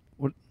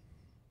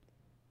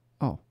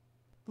 Oh.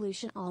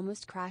 Lucian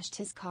almost crashed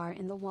his car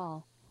in the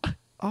wall.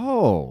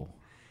 Oh.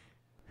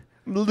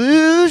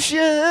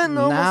 Lucian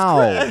almost Now.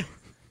 crashed.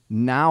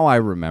 Now I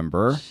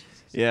remember.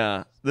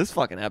 Yeah, this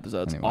fucking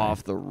episode's Anyway.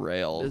 off the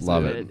rails. This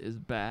Love bit it. is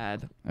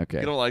bad. Okay.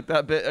 You don't like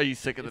that bit? Are you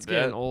sick of the It's bit?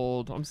 getting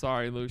old. I'm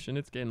sorry, Lucian.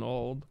 It's getting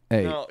old.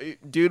 Hey, No,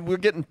 dude, we're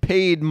getting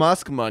paid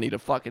Musk money to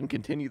fucking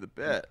continue the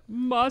bit.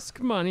 Musk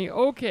money.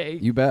 Okay.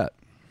 you bet.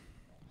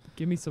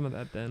 Give me some of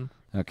that then.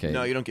 Okay.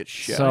 No, you don't get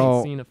shit. So- I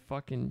ain't seen a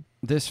fucking.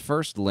 This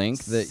first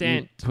link that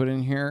Sent. you put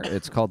in here,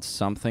 it's called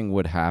Something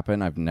Would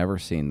Happen. I've never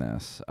seen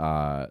this.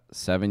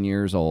 7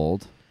 years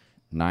old,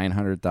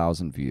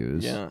 900,000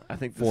 views. Yeah, I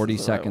think this 40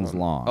 is the right seconds one.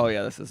 long. Oh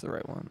yeah, this is the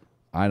right one.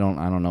 I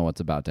don't know what's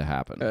about to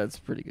happen. That's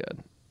pretty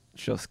good.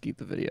 Show Skeet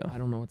the video. I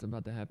don't know what's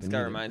about to happen. This guy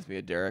either. reminds me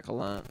of Derek a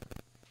lot.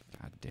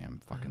 God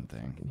damn fucking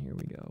thing. Fucking here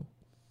we go.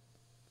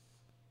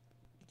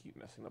 Keep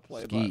messing the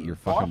play Skeet, button. you're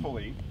fucking.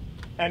 lawfully,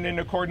 and in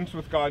accordance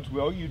with God's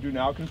will, you do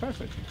now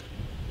confess it.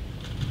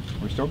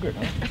 We're still good,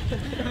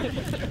 huh?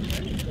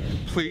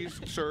 Please,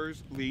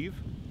 sirs, leave.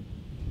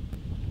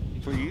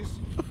 Please.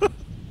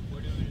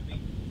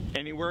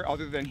 Anywhere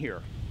other than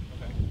here.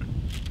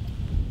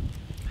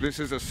 This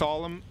is a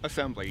solemn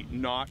assembly,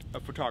 not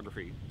a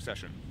photography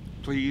session.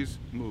 Please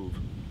move,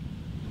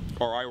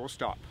 or I will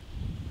stop.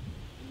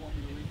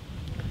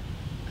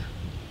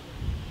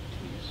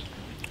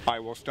 I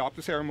will stop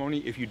the ceremony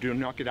if you do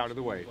not get out of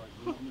the way.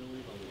 I'm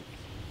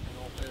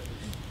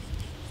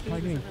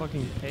not getting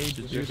fucking paid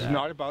to do This that. is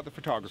not about the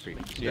photography.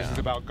 This is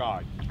about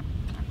God.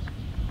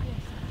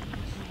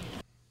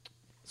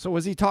 So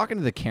was he talking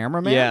to the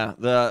cameraman? Yeah.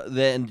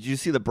 And did you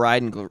see the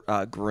bride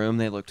and groom?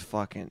 They looked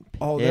fucking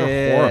pissed. Oh,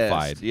 they're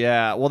horrified.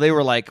 Yeah. Well, they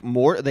were like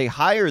they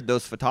hired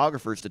those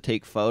photographers to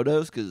take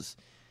photos because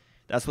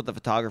that's what the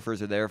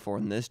photographers are there for.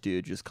 And this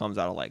dude just comes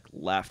out of like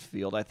left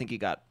field. I think he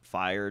got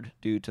fired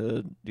due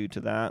to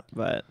that.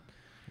 But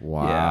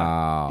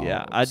Wow.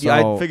 yeah. I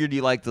So- figured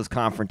you liked those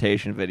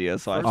confrontation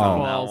videos, so I First of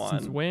found that all, one.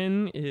 since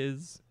when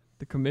is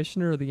the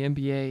commissioner of the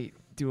NBA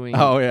doing?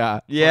 Oh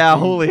yeah. Yeah, fucking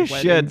holy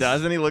shit! weddings?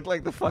 Doesn't he look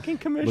like the fucking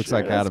commissioner? Looks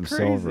like That's Adam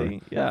crazy. Silver.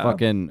 Yeah.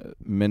 Fucking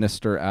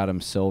Minister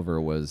Adam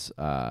Silver was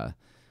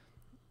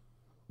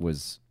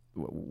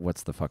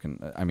what's the fucking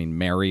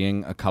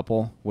marrying a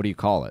couple? What do you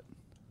call it?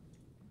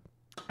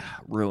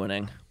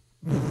 Ruining.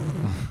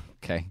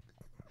 Okay.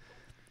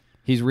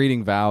 He's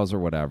reading vows or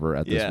whatever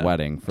at this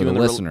wedding for Doing the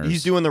the listeners.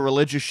 He's doing the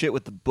religious shit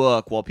with the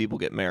book while people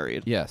get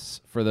married.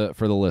 Yes, for the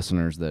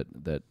listeners that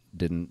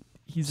didn't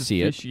He's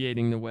see it.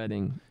 officiating the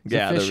wedding. He's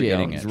Yeah,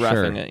 officiating He's it,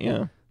 roughing sure. it.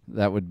 Yeah.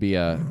 That would be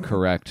a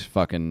correct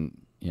fucking,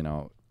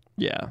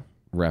 Yeah.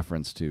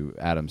 reference to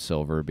Adam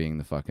Silver being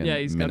the fucking Yeah,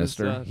 he's got his,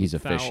 minister. He's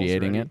fouls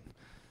officiating ready. it.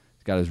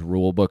 He's got his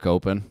rule book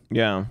open.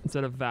 Yeah.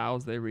 Instead of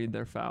vows, they read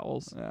their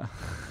fouls. Yeah.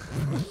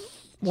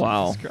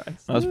 Wow. Jesus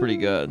Christ. That was pretty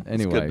good. That's a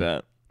Anyway. good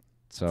bet.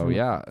 So From-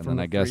 yeah, and from then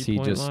I the guess he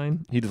 3-point just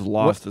line. He just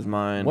lost his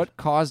mind. what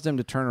caused him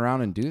to turn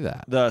around and do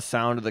that? The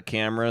sound of the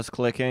cameras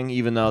clicking,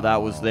 even though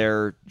that was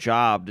their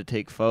job to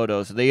take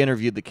photos. They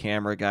interviewed the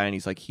camera guy, and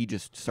he's like, he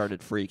just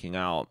started freaking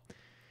out.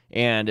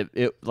 And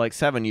it like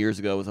 7 years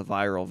ago was a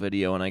viral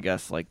video, and I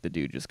guess like the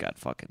dude just got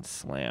fucking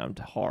slammed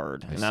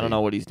hard. And I see. don't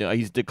know what he's doing.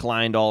 He's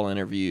declined all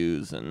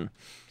interviews, and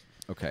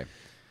Okay.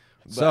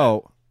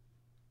 So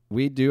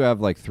we do have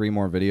like 3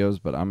 more videos,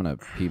 but I'm gonna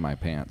pee my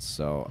pants.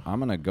 So I'm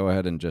gonna go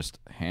ahead and just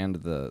hand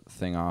the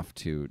thing off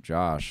to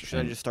Josh. Should I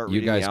and just start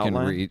you reading the guys can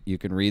outline? read. You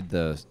can read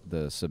the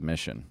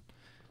submission.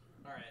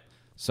 all right.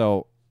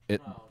 So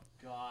it. Oh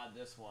God,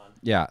 this one.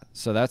 Yeah,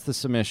 so that's the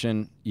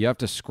submission. You have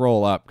to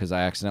scroll up because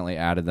I accidentally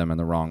added them in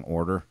the wrong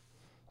order.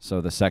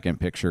 So the second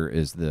picture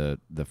is the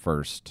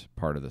first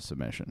part of the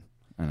submission,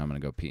 and I'm gonna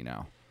go pee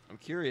now. I'm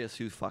curious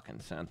who fucking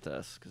sent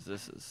this because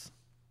this is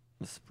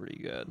pretty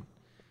good.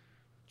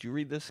 Did you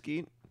read this,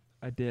 Skeet?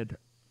 I did.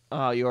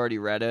 Oh, you already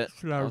read it.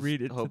 Should I was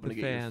read it to hoping the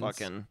get your fans?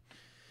 fucking.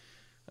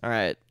 All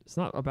right. It's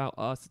not about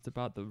us. It's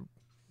about the.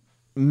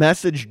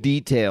 Message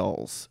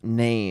details.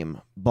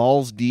 Name.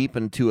 Balls deep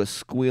into a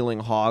squealing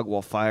hog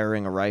while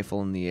firing a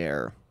rifle in the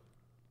air.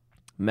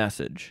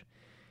 Message.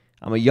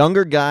 I'm a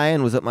younger guy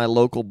and was at my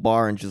local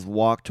bar and just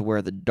walked to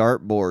where the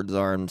dartboards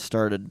are and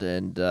started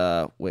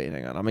wait,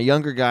 hang on. I'm a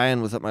younger guy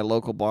and was at my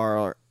local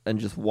bar and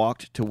just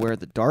walked to where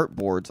the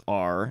dartboards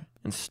are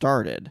and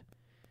started.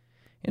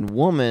 And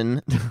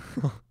woman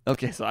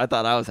okay, so I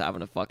thought I was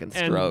having a fucking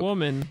stroke. And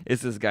woman.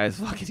 It's this guy's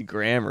fucking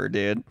grammar,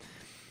 dude.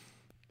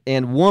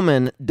 And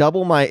woman,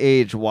 double my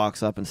age,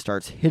 walks up and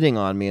starts hitting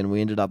on me, and we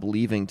ended up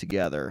leaving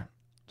together.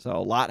 So a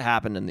lot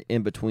happened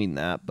in between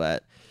that,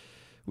 but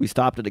we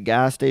stopped at a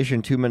gas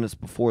station 2 minutes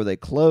before they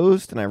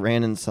closed, and I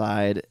ran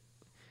inside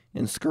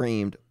and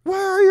screamed, "Where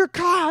are your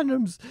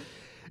condoms?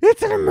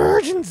 It's an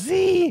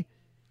emergency!" I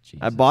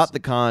Jesus. bought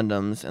the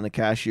condoms, and the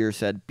cashier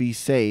said, "Be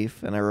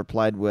safe," and I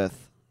replied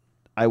with,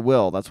 "I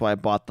will. That's why I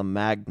bought the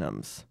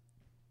Magnums."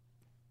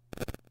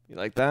 You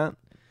like that?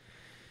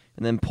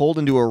 And then pulled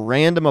into a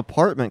random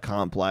apartment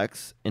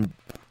complex and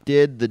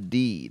did the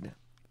deed.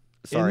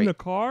 Sorry. In the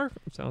car?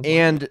 Sounds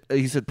And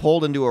he said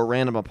pulled into a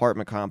random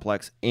apartment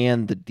complex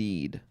and the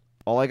deed.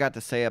 All I got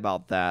to say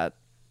about that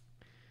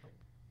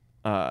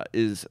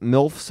is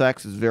MILF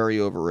sex is very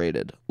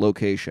overrated.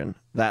 Location.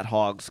 That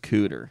hog's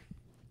cooter.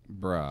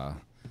 Bruh. What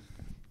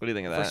do you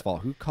think of that? First of all,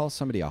 who calls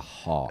somebody a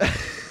hog?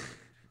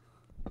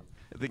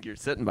 I think you're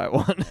sitting by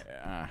one.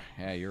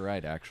 Yeah, you're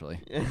right, actually.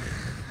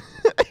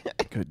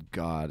 Good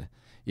God.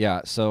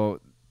 Yeah, so,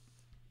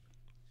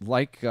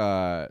 like,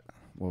 well,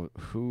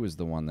 who was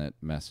the one that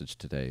messaged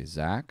today?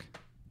 Zach?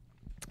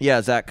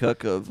 Yeah, Zach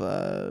Cook of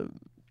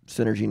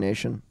Synergy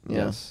Nation.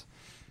 Yeah. Yes.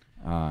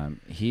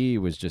 He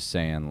was just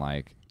saying,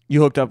 like,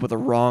 You hooked up with the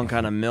wrong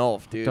kind of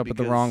MILF, dude. hooked up with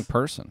the because wrong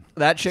person.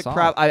 That chick, That's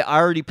all. I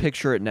already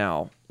picture it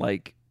now.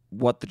 Like,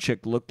 what the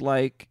chick looked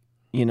like,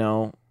 you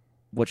know,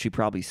 what she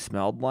probably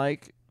smelled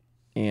like.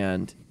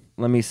 And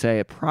let me say,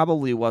 it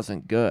probably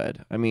wasn't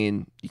good. I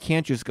mean, you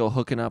can't just go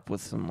hooking up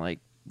with some, like,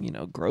 you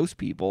know, gross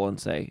people and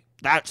say,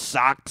 that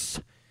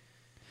sucks.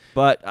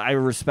 But I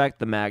respect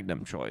the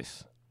Magnum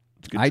choice.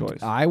 It's a good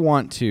choice. I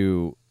want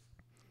to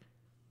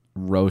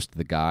roast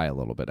the guy a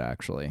little bit,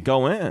 actually.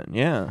 Go in,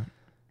 yeah.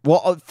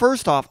 Well,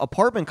 first off,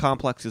 apartment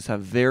complexes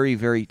have very,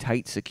 very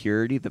tight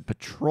security. The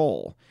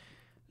patrol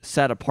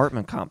set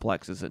apartment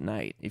complexes at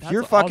night. If That's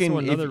you're fucking,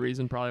 also another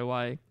reason probably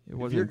why it you're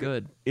wasn't go-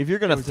 good. if you're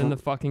It gonna, was in the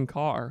fucking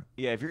car.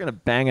 yeah, if you're gonna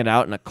bang it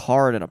out in a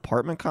car at an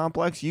apartment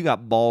complex, you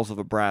got balls of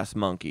a brass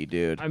monkey,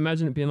 dude. I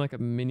imagine it being like a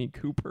Mini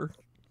Cooper.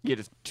 You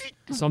just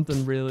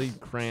something really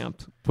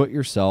cramped. Put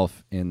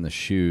yourself in the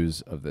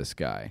shoes of this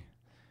guy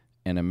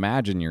and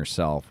imagine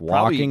yourself Probably-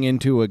 walking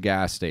into a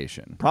gas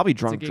station probably To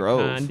drunk get drove.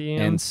 condoms.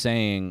 and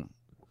saying,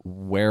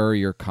 "Where are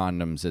your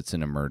condoms? It's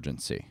an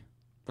emergency."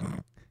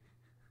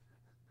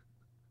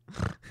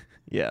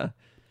 Yeah.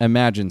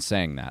 Imagine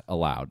saying that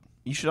aloud.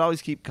 You should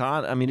always keep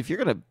I mean, if you're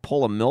gonna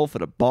pull a MILF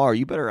at a bar,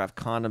 you better have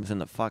condoms in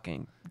the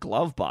fucking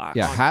glove box.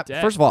 Yeah, On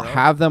deck, first of all, bro.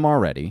 have them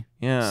already.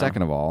 Yeah.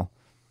 Second of all,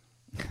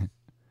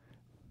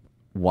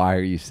 why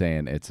are you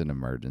saying it's an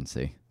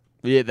emergency?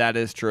 Yeah, that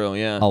is true.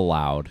 Yeah.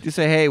 Aloud. Just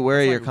say, hey, where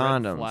are It's your like red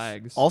condoms?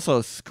 flags.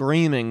 Also,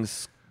 screaming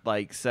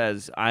like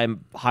says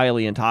I'm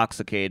highly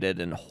intoxicated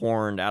and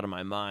horned out of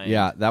my mind.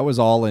 Yeah, that was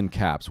all in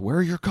caps. Where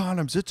are your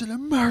condoms? It's an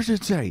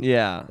emergency.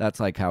 Yeah. That's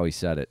like how he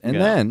said it. And Yeah.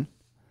 then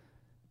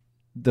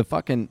the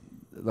fucking,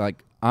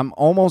 like, I'm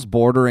almost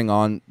bordering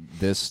on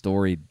this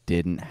story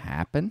didn't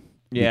happen.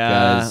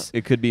 Yeah.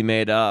 It could be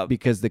made up.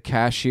 Because the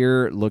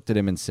cashier looked at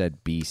him and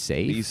said, "Be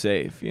safe." Be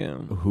safe. Yeah.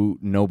 Who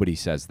nobody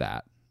says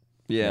that.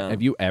 Yeah.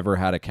 Have you ever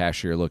had a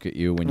cashier look at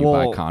you when you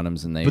Well, buy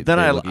condoms and they but then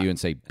I- look at you and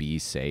say, "Be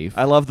safe"?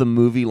 I love the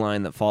movie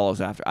line that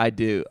follows after. I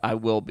do. I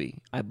will be.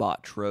 I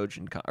bought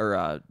Trojan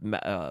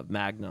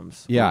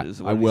Magnums. Yeah,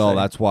 What I did he will. say?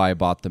 That's why I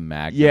bought the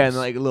Magnums. Yeah, and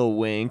like a little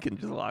wink and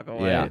just walk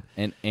away. yeah.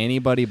 And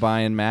anybody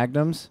buying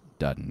Magnums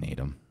doesn't need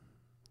them.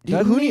 Dude,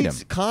 Doesn't who need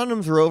needs 'em.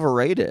 condoms are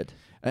overrated.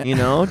 You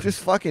know, just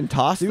fucking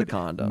toss the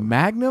condom.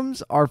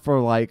 Magnums are for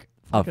like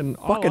Fucking- a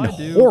all fucking I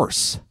do-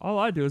 horse. All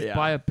I do is Yeah.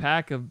 buy a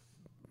pack of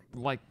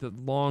like the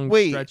long,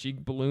 Wait. stretchy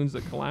balloons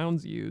that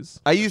clowns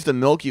use. I used a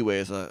Milky Way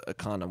as a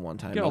condom one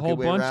time. Get a Milky whole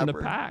Way bunch in a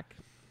wrapper. pack.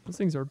 Those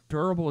things are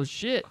durable as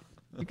shit.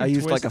 You I can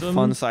used like a twist 'em,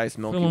 fun-sized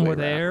Milky fill them Way with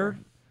wrapper. air,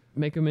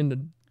 make them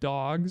into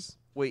dogs.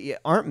 Wait, yeah,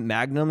 aren't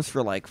Magnums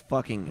for like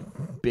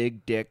fucking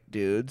big dick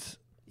dudes?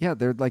 Yeah,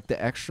 they're like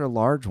the extra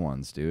large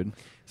ones, dude.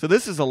 So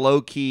this is a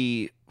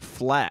low-key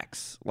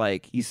flex.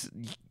 Like he's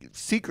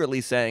secretly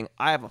saying,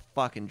 "I have a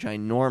fucking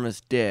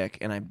ginormous dick,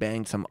 and I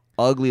banged some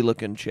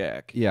ugly-looking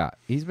chick." Yeah,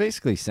 he's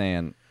basically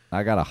saying,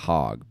 "I got a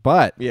hog."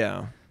 But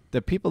Yeah.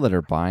 the people that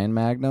are buying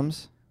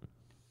Magnums,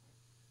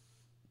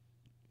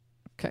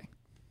 okay,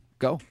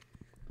 go.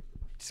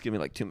 Just give me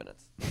like 2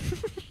 minutes.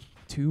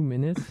 2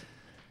 minutes.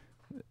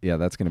 Yeah,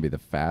 that's going to be the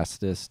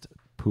fastest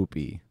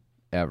poopy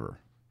ever.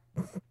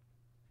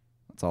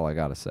 That's all I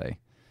got to say.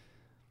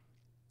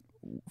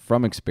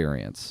 From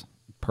experience,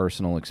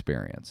 personal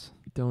experience,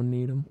 Don't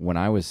need them. when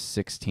I was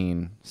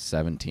 16,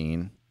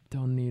 17,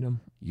 Don't need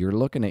them. you're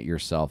looking at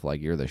yourself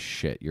like you're the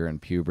shit. You're in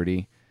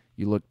puberty.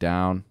 You look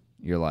down,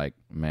 you're like,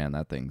 man,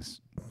 that thing's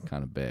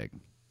kind of big.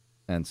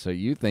 And so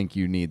you think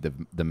you need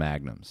the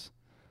Magnums.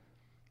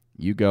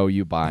 You go,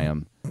 you buy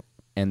them,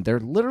 and they're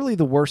literally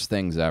the worst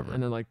things ever.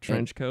 And then like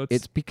trench coats.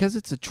 It's because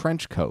it's a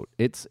trench coat.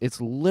 It's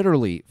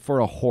literally for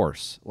a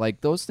horse. Like,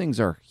 those things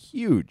are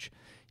huge.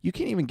 You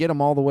can't even get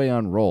them all the way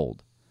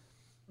unrolled.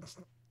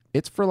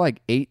 It's for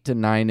like 8 to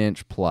 9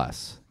 inch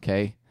plus,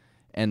 okay?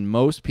 And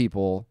most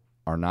people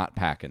are not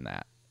packing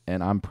that.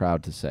 And I'm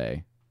proud to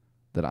say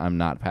that I'm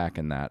not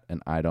packing that,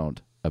 and I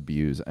don't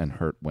abuse and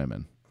hurt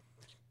women.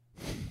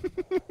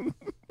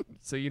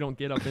 so you don't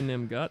get up in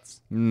them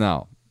guts.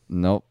 No.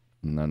 Nope.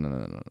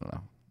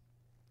 No.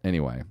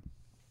 Anyway.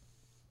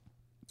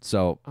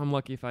 So I'm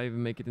lucky if I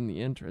even make it in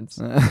the entrance.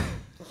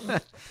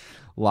 a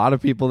lot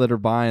of people that are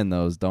buying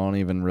those don't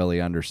even really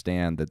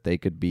understand that they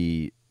could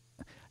be.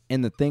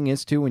 And the thing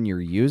is, too, when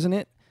you're using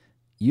it,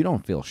 you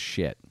don't feel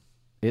shit.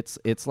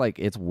 It's like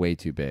it's way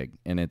too big,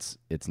 and it's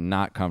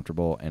not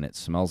comfortable, and it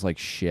smells like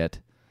shit,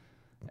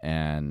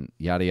 and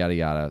yada yada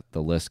yada.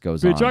 The list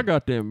goes on. Bitch, I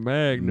got them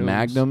Magnums.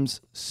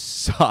 Magnums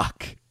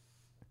suck.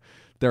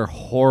 They're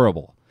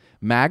horrible.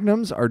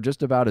 Magnums are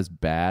just about as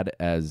bad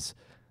as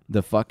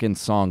the fucking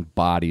song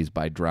 "Bodies"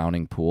 by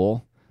Drowning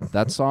Pool.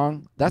 That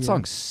song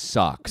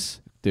sucks,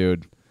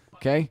 dude.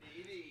 Okay?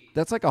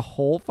 That's like a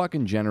whole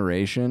fucking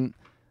generation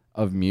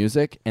of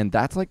music, and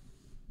that's like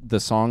the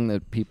song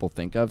that people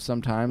think of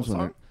sometimes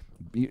when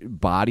they're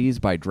 "Bodies"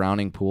 by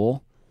Drowning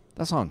Pool.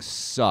 That song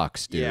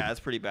sucks, dude. Yeah,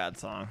 it's a pretty bad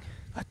song.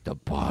 Let the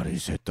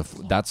bodies hit the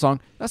floor. That song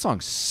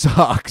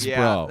sucks, Yeah,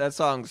 bro. that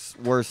song's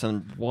worse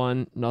than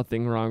 1,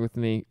 nothing wrong with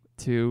me.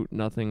 2,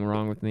 nothing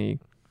wrong with me.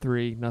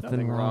 3,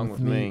 nothing wrong with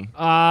me.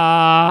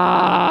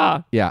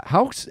 Ah! Yeah,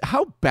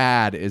 how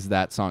bad is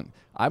that song?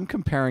 I'm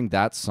comparing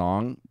that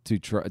song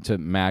to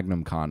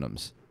Magnum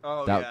condoms.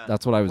 Oh,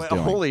 That's what I was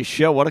doing. Holy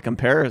shit, what a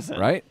comparison.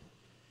 Right?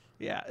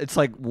 Yeah, it's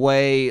like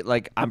way,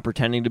 like I'm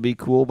pretending to be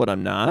cool, but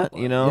I'm not,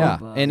 you know? Yeah,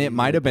 and it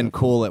might have been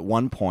cool at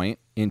one point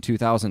in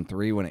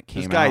 2003 when it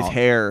came This guy's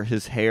out.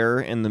 his hair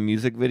in the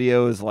music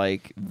video is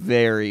like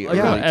very Like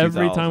early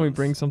every time we 2000s.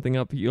 bring something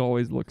up, he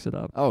always looks it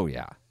up. Oh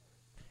yeah.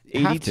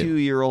 Have to.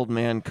 82-year-old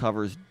man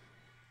covers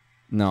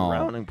No,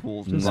 drowning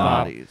pools Just with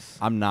stop. bodies.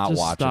 I'm not Just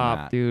watching stop,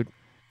 that dude.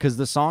 because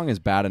the song is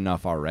bad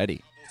enough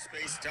already.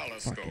 Space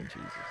telescope. Fucking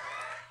Jesus.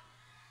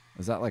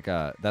 Is that like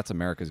that's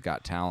America's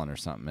Got Talent or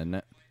something, isn't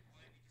it?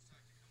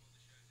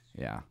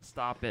 Yeah.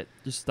 Stop it.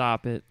 Just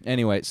stop it.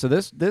 Anyway, so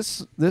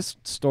this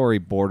story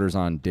borders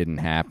on didn't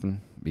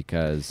happen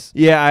because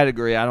Yeah, I'd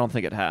agree. I don't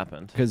think it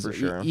happened. because For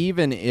sure.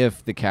 even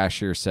if the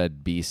cashier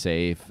said be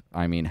safe,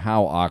 I mean,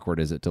 how awkward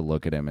is it to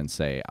look at him and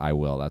say, "I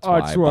will"? That's why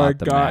I bought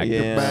the got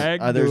Magnum. your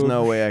bag, there's dude.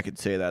 no way I could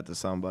say that to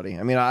somebody.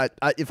 I mean, I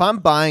if I'm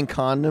buying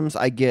condoms,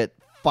 I get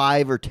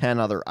 5 or 10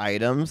 other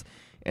items,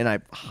 and I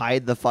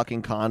hide the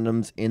fucking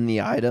condoms in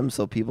the item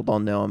so people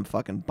don't know I'm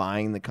fucking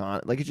buying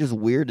the Like, it's just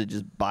weird to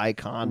just buy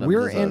condoms.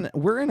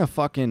 We're in a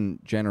fucking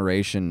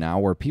generation now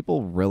where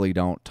people really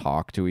don't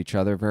talk to each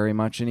other very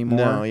much anymore.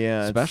 No, yeah,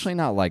 it's- especially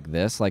not like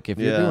this. Like if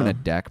you're Yeah. doing a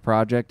deck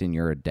project and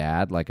you're a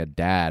dad, like a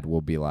dad will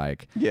be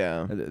like,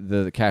 Yeah.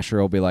 the cashier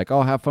will be like,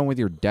 "Oh, have fun with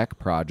your deck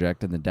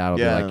project," and the dad will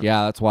Yeah. be like,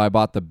 "Yeah, that's why I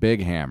bought the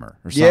big hammer,"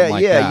 or something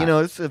like yeah. that. You know,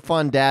 it's a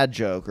fun dad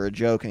joke or a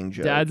joking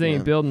joke. Dads ain't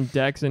yeah. building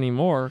decks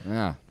anymore.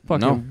 Yeah,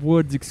 Fucking no,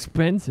 wood's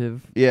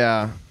expensive.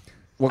 Yeah.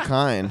 What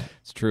kind?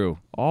 it's true.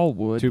 All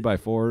wood.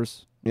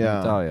 2x4s.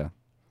 Yeah. I tell you,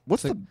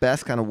 What's the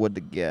best kind of wood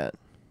to get?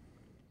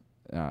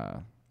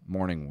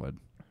 morning wood.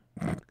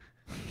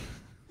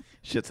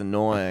 Shit's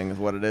annoying is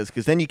what it is,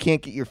 because then you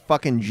can't get your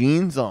fucking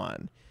jeans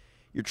on.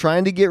 You're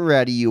trying to get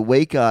ready, you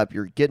wake up,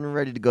 you're getting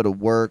ready to go to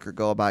work or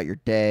go about your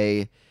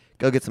day,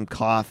 go get some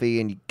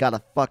coffee, and you got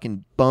a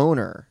fucking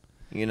boner,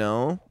 you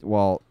know?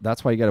 Well,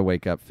 that's why you got to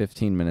wake up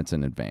 15 minutes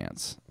in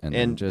advance and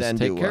then just then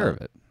take do care what?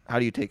 of it. How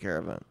do you take care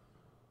of it?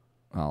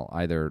 I'll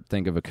either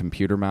think of a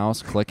computer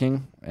mouse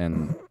clicking,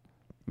 and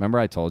remember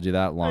I told you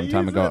that a long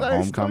time ago at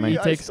homecoming. He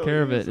takes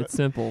care of it. It's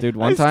simple. Dude,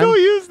 one I time, still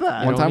use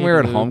that. You one don't time need we were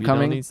at lube,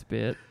 homecoming. You don't need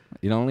spit.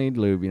 You don't need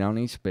lube, you don't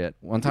need spit.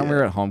 One time we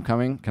were at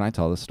homecoming. Can I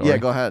tell this story? Yeah,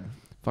 go ahead.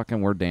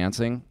 Fucking, we're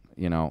dancing.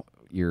 You know,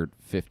 you're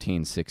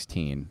 15,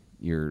 16.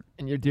 You're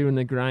And you're doing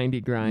the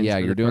grindy grinds. yeah,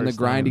 for you're doing the first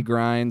grindy time.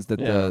 grinds that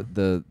Yeah.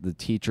 the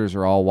teachers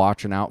are all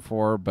watching out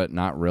for, but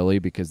not really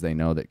because they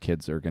know that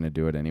kids are going to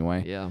do it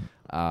anyway.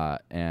 Yeah.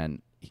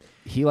 And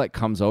he like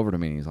comes over to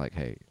me and he's like,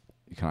 "Hey,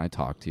 can I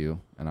talk to you?"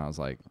 And I was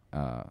like,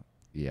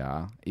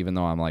 yeah. Even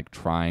though I'm like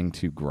trying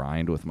to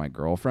grind with my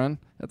girlfriend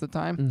at the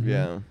time. Mhm.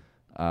 Yeah.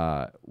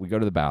 We go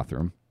to the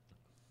bathroom.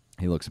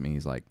 He looks at me.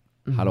 He's like,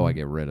 "How do I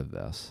get rid of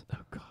this?" Oh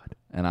God.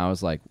 And I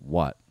was like,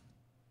 "What?"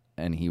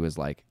 And he was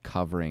like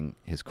covering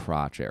his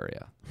crotch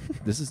area.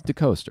 This is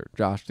DeCoster,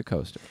 Josh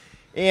DeCoster.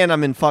 And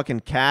I'm in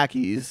fucking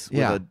khakis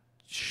Yeah. with a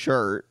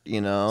shirt,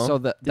 you know? So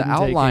the Didn't take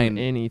him outline,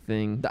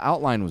 anything the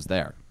outline was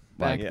there.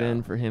 back Yeah.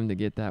 then for him to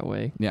get that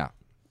way. Yeah.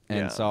 And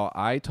Yeah. so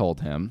I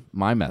told him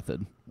my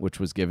method, which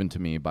was given to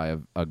me by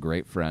a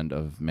great friend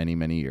of many,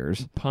 many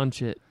years.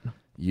 Punch it.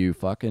 You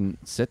fucking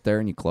sit there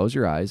and you close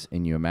your eyes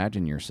and you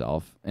imagine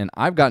yourself. And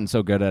I've gotten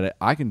so good at it,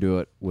 I can do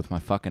it with my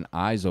fucking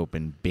eyes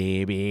open,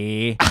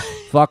 baby.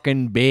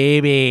 Fucking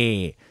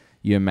baby.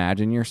 You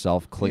imagine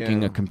yourself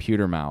clicking Yeah. a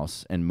computer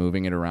mouse and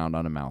moving it around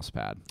on a mouse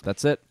pad.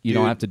 That's it. You Dude.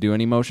 don't have to do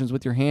any motions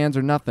with your hands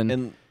or nothing.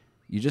 And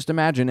You just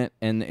imagine it,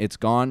 and it's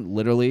gone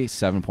literally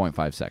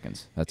 7.5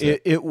 seconds. That's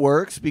it. it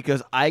works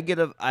because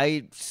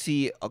I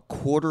see a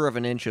quarter of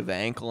an inch of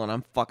ankle and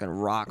I'm fucking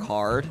rock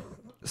hard.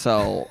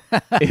 So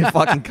it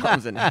fucking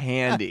comes in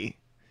handy.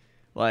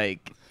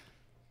 Like,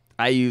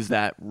 I use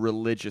that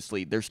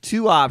religiously. There's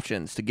 2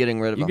 options to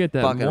getting rid of You a get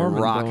that fucking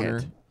Mormon rocket.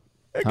 boner.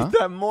 I Huh? get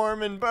that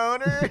Mormon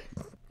boner.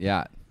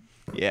 Yeah.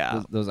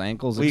 Yeah. Those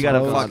ankles. Well, you gotta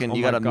exposed. fucking- Oh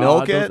you my gotta God,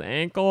 milk those it.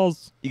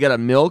 ankles. You got to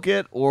milk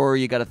it, or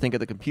you got to think of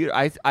the computer.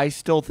 I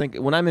still think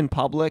when I'm in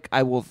public,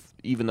 I will,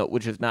 even though,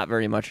 which is not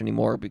very much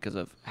anymore because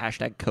of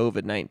hashtag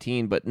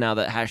COVID-19, but now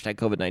that hashtag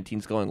COVID-19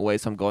 is going away,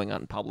 so I'm going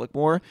out in public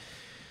more.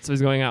 So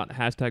he's going out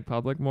hashtag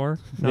public more.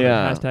 Now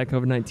Yeah. that hashtag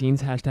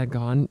COVID-19's hashtag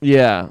gone.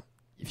 Yeah.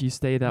 If you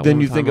stay that Then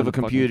one you time, think I'm of a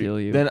gonna fucking computer. kill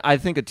you. Then I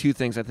think of 2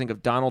 things. I think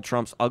of Donald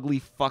Trump's ugly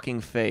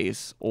fucking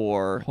face,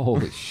 or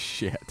Holy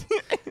shit.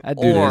 That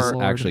dude is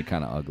Or- actually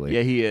kind of ugly.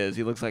 yeah, he is.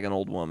 He looks like an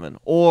old woman.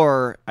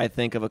 Or I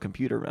think of a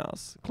computer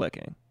mouse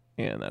clicking,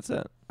 and that's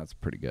it. That's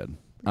pretty good.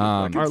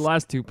 Our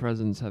last 2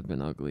 presidents have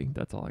been ugly.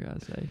 That's all I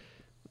gotta say.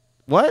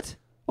 What?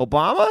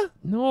 Obama?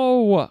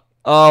 No,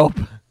 Oh,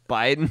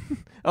 Biden.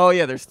 Oh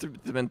yeah, there's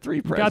been 3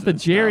 you presidents. got the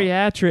now.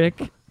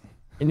 geriatric,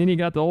 and then you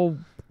got the old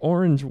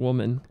orange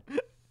woman.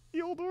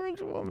 The old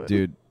orange woman.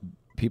 Dude,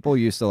 people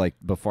used to like,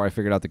 before I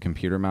figured out the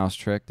computer mouse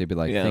trick, they'd be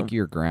like, Yeah. think of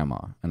your grandma.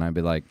 And I'd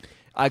be like,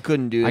 I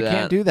couldn't do I that.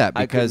 can't do that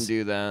I because couldn't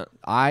do that.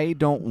 I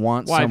don't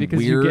want Why? some Because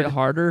weird. you get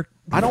harder.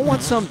 I don't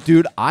want some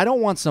dude. I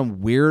don't want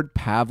some weird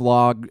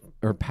Pavlov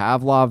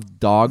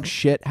dog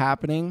shit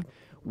happening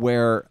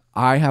where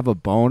I have a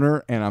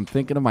boner and I'm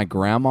thinking of my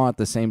grandma at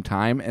the same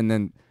time, and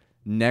then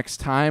next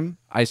time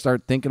I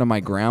start thinking of my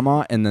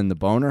grandma and then the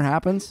boner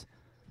happens.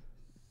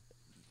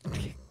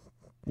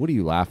 What are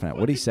you laughing at?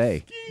 What do you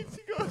say?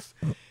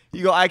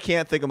 You go, I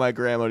can't think of my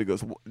grandma. He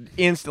goes,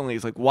 instantly,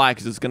 he's like, why?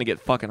 Because it's going to get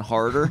fucking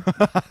harder.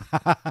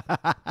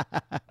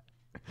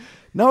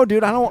 No,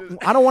 dude, I don't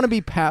want to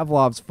be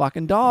Pavlov's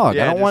fucking dog.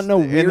 I don't want no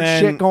and weird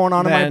then- shit going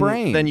on in my then-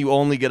 brain. Then you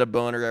only get a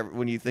boner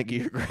when you think of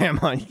your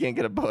grandma. You can't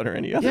get a boner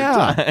any other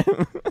Yeah.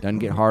 time. Doesn't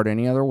get hard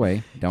any other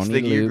way. Don't Just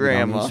need think of your lube, don't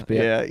need grandma. spit.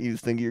 Yeah, you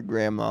just think of your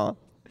grandma.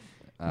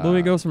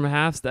 Louis goes from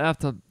half staff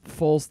to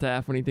full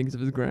staff when he thinks of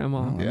his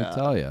grandma. Let Yeah. me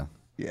tell you.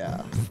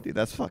 Yeah, dude,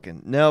 that's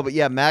fucking no. But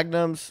yeah,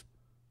 Magnums.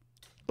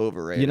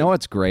 overrated. You know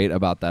what's great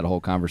about that whole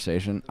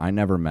conversation? I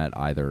never met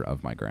either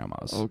of my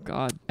grandmas. Oh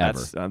God. Ever.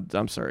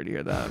 I'm sorry to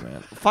hear that,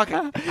 man. Fuck.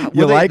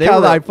 You like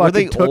how I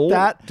fucking took old?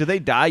 that? Did they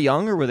die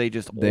young or were they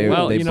just old? They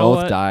Well, you know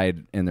both what?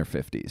 died in their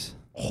 50s.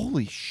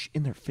 Holy shit!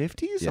 In their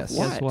 50s? Yes. Of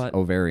what? Guess what?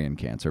 Ovarian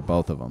cancer,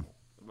 both of them.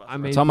 I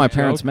made That's how the my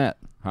parents joke. met.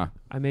 Huh?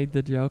 I made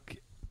the joke,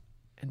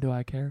 and do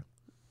I care?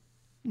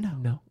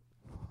 No.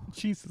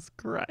 Jesus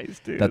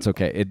Christ, dude. That's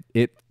okay.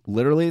 It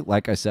literally,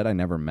 like I said, I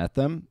never met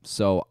them,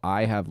 so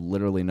I have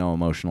literally no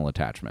emotional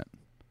attachment.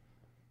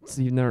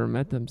 So you've never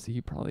met them, so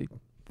you probably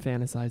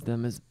fantasize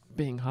them as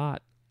being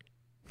hot.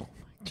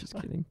 Just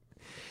kidding.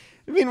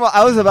 Meanwhile,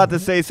 I was about to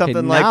say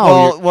something like,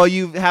 now well,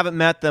 you haven't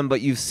met them,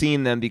 but you've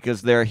seen them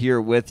because they're here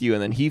with you,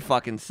 and then he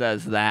fucking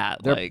says that.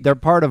 They're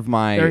part of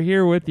my. They're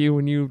here with you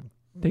when you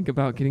think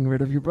about getting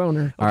rid of your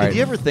boner. All Did right.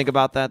 you ever think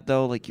about that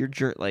though? Like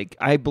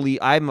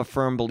I'm a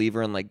firm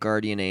believer in like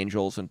guardian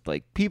angels and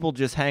like people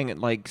just hanging,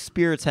 like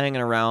spirits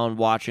hanging around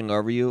watching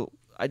over you.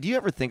 Do you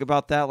ever think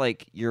about that?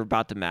 Like you're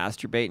about to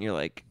masturbate and you're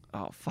like,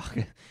 oh fuck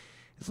it.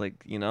 It's like,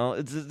 you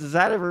know, does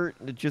that ever?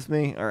 It's just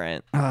me. All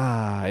right.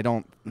 I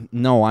don't.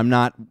 No, I'm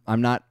not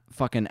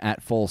fucking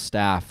at full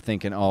staff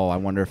thinking, oh, I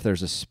wonder if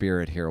there's a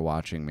spirit here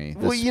watching me. The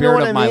Well, spirit you know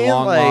what of I my mean?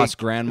 long Like, lost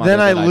grandmother then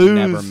I that lose,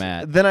 I've never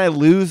met. Then I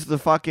lose the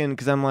fucking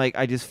because I'm like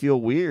I just feel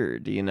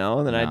weird, you know.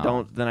 And then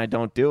No. I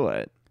don't do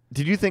it.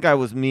 Did you think I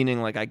was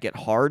meaning like I get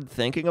hard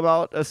thinking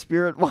about a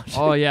spirit watching?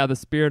 Oh yeah, the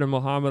spirit of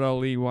Muhammad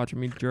Ali watching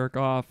me jerk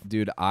off.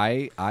 Dude,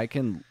 I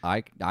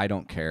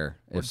don't care.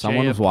 Or If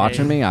someone was JFK.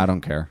 watching me, I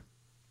don't care.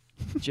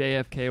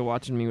 JFK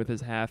watching me with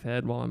his half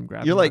head while I'm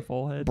grabbing You're like my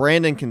full head.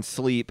 Brandon can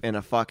sleep in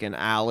a fucking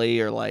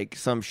alley or like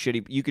some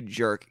shitty. You could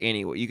jerk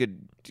anywhere. You could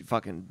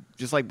fucking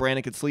just like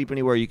Brandon could sleep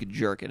anywhere. You could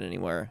jerk it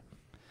anywhere.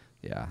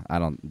 Yeah, I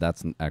don't.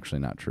 That's actually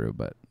not true,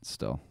 but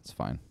still, it's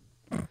fine.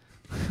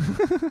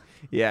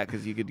 Yeah,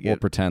 because you could We'll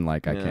get. pretend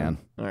like I yeah. can.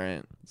 All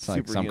right. It's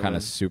like some kind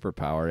of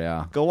superpower.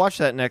 Yeah. Go watch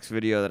that next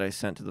video that I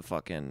sent to the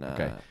fucking.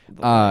 Okay.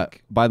 the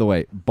link. By the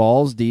way,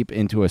 balls deep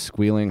into a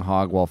squealing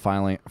hog while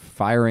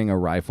firing a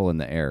rifle in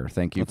the air.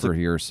 Thank you That's for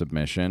your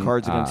submission.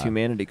 Cards Against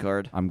Humanity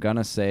card. I'm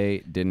gonna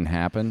say didn't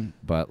happen,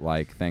 but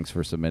like, thanks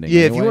for submitting.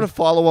 Yeah, if anyway. you want to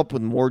follow up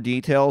with more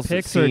details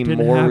that Pixar seem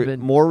didn't more happen.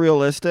 more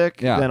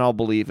realistic, Yeah. then I'll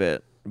believe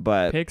it.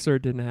 But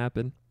Pixar didn't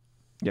happen.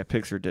 yeah,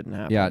 Pixar didn't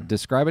happen. Yeah,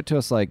 describe it to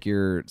us like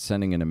you're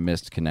sending in a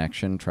missed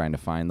connection, trying to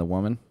find the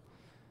woman.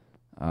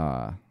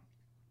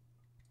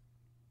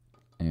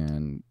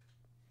 And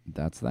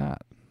that's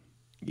that.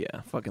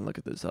 Yeah, fucking look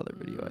at this other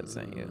video I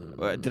sent you.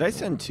 Did I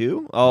send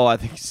two? Oh, I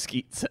think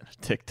Skeet sent a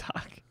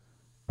TikTok.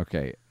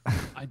 Okay,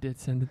 I did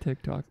send a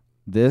TikTok.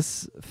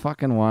 this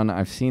fucking one,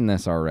 I've seen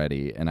this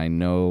already, and I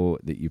know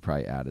that you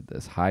probably added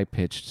this.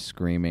 High-pitched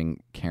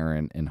screaming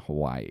Karen in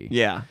Hawaii.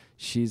 Yeah,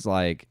 She's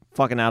like,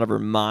 fucking out of her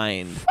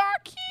mind.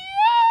 fuck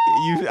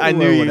you! I Or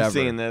knew you've whatever.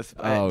 seen this.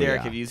 Oh, Derek,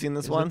 yeah. have you seen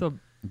this Is one? that the-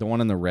 The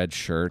one in the red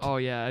shirt. oh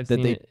yeah, I've that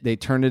seen it. they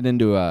turned it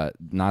into a,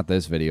 not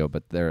this video,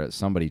 but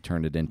somebody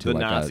turned it into The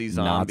like Nazi a Nazi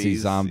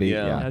zombies, zombie.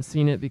 yeah. Yeah. I've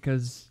seen it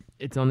because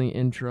it's on the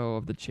intro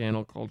of the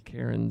channel called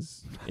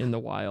Karen's in the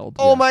Wild.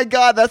 Oh my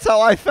god, that's how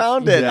I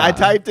found it. Yeah. I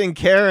typed in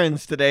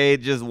Karen's today,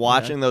 just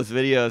watching those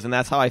videos, and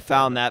that's how I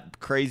found that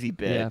crazy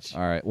bitch.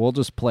 All right, we'll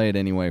just play it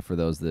anyway for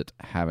those that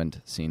haven't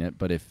seen it.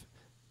 But if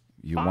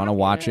you want to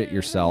watch it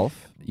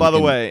yourself, you By the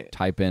can way-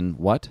 type in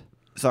what?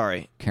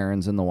 Sorry,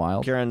 Karen's in the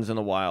Wild. Karen's in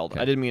the Wild.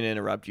 Okay. I didn't mean to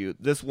interrupt you.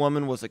 This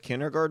woman was a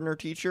kindergartner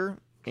teacher.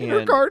 And A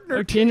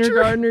kindergartner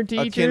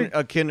teacher.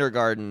 a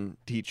kindergarten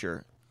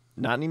teacher.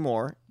 Not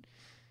anymore.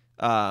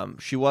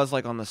 She was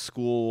like on the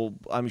school.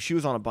 I mean, she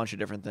was on a bunch of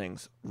different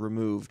things,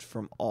 removed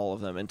from all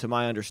of them. And to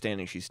my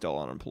understanding, she's still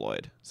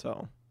unemployed.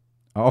 So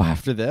Oh,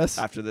 after this?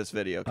 after this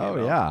video came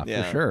Oh, out.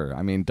 yeah, for sure.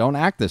 I mean, don't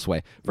act this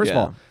way. First of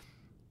Yeah. all,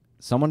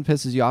 someone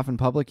pisses you off in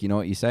public, you know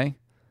what you say?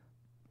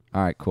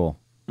 All right, cool.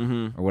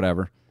 Mm-hmm. Or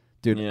whatever.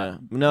 Dude, Yeah.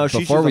 No,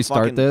 she's before just we a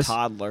start fucking this-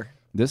 toddler.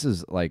 this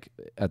is like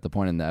at the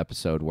point in the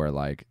episode where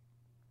like,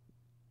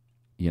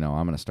 you know,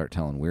 I'm going to start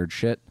telling weird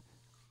shit.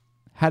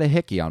 Had a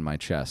hickey on my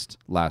chest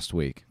last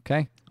week,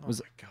 okay?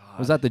 Was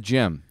at the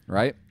gym,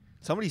 right?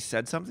 Somebody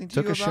said something to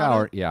Took you a about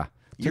shower, it? yeah.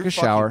 You're Took a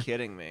fucking shower,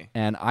 kidding me.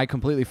 and I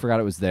completely forgot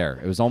it was there.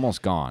 It was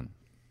almost gone,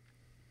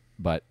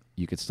 but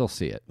you could still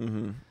see it.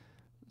 Mm-hmm.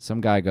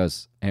 Some guy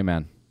goes, "Hey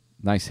man,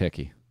 nice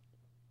hickey."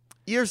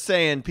 You're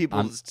saying people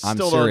I'm still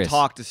don't serious.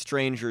 talk to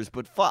strangers,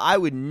 but I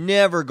would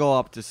never go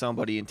up to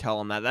somebody and tell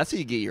them that. That's how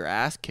you get your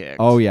ass kicked.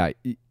 Oh yeah,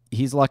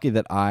 he's lucky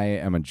that I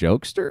am a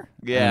jokester.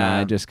 Yeah.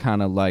 and I just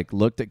kind of like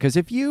looked at, because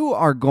if you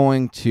are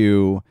going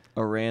to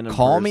a random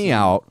call me person.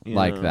 out Yeah.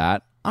 like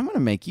that, I'm gonna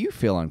make you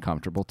feel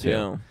uncomfortable too.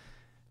 Yeah.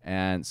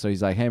 And so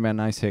he's like, "Hey man,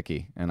 nice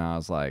hickey," and I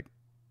was like,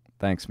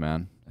 "Thanks,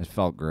 man. It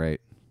felt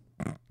great."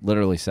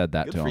 Literally said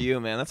that Good to for him. you,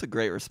 man. That's a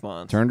great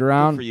response. Turned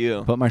around, Good for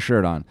you. put my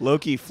shirt on.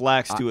 Loki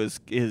flexed to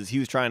his. He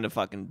was trying to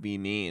fucking be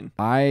mean.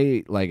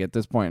 I like at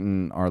this point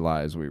in our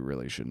lives, we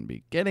really shouldn't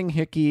be getting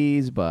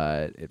hickeys,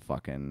 but it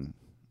fucking.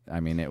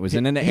 I mean, it was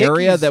in an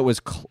area Hickeys- that was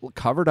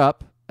covered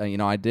up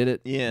I did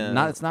it.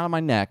 Yeah. It's not on my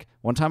neck.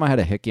 One time I had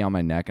a hickey on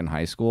my neck in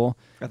high school.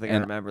 I think I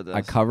remember this.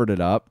 I covered it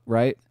up,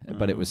 right?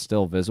 But it was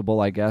still visible,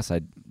 I guess.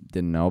 I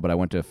didn't know, but I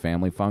went to a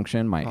family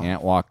function. My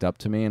aunt walked up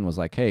to me and was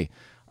like, hey,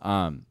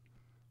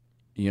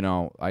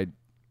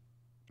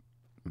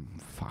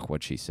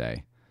 what'd she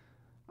say?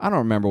 I don't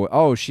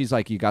remember she's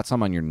like, you got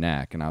some on your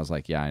neck. And I was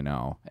like, yeah, I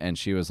know. And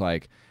she was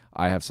like,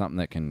 I have something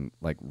that can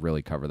like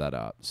really cover that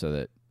up so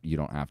that you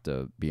don't have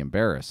to be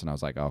embarrassed. And I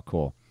was like, oh,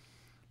 cool.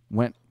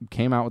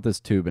 Came out with this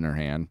tube in her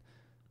hand,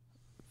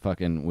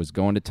 fucking was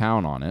going to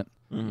town on it,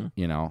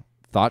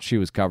 thought she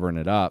was covering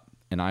it up.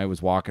 And I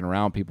was walking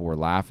around, people were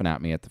laughing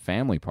at me at the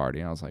family party.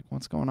 And I was like,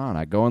 what's going on?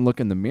 I go and look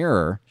in the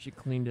mirror. She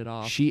cleaned it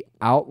off. She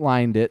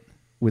outlined it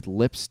with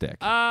lipstick.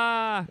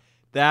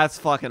 That's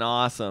fucking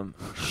awesome.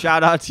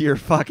 Shout out to your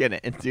fucking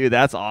dude.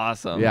 That's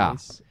awesome. Yeah.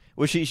 Nice.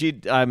 Well,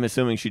 I'm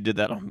assuming she did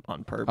that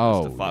on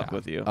purpose to fuck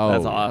with you.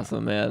 That's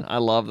awesome, man. I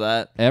love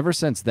that. Ever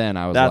since then,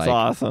 I was That's like,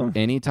 awesome.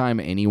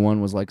 Anytime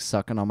anyone was like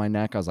sucking on my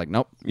neck, I was like,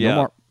 nope, Yeah. no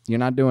more. You're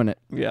not doing it.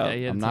 Yeah.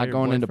 you had I'm to not tell your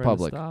going into boyfriend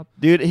to public. stop.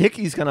 Dude,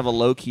 hickey's kind of a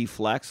low key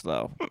flex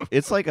though.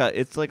 It's like a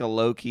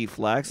low key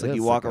flex. Like It's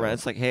you walk like around,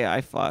 it's like, hey,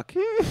 I fuck.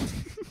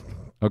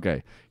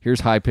 Okay,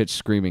 here's high pitched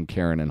screaming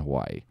Karen in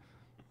Hawaii.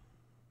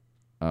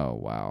 Oh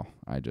wow,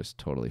 I just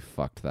totally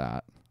fucked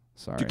that.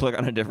 Sorry. Did you click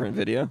on a different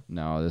video?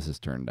 No, this is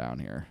turned down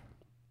here.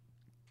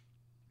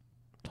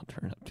 Don't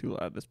turn it up too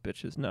loud. This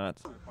bitch is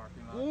nuts.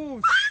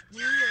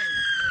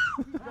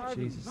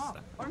 Jesus. No,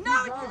 it's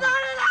not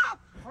enough!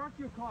 Park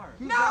your car.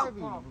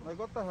 No! Like,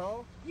 what the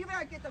hell? You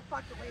better get the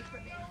fuck away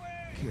from me.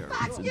 Karen's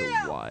Fuck in you!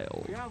 the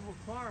wild. We have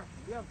a car.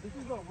 This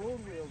is a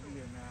roadway over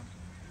here, man.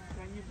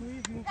 Can you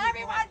please move?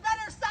 Everyone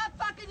better stop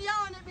fucking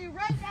yelling at me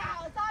right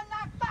now. It's I'm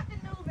not fucking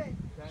moving.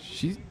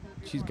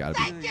 She's got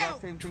to be.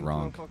 Thank you.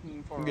 Drunk.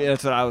 Yeah,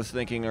 that's what I was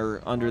thinking.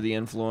 Or under the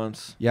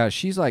influence. Yeah,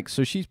 she's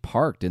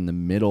parked in the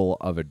middle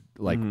of a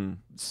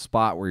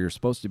spot where you're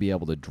supposed to be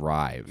able to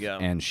drive. Yeah.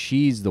 And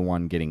she's the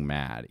one getting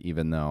mad,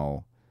 even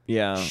though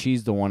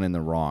she's the one in the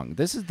wrong.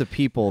 This is the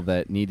people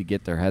that need to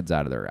get their heads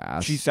out of their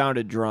ass. She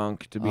sounded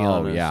drunk, to be Oh,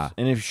 honest. yeah.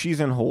 And if she's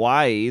in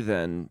Hawaii,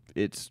 then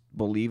it's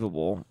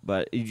believable.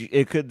 But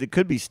it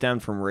could be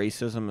stemmed from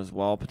racism as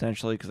well,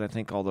 potentially, because I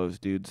think all those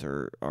dudes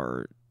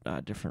are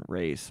different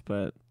race,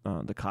 but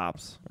the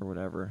cops or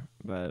whatever.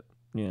 But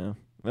yeah.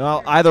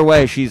 Well, either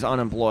way, she's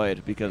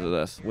unemployed because of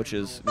this, which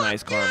is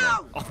nice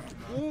karma.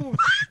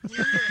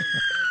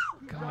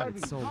 God,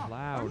 it's so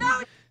loud. No,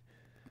 it's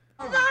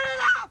not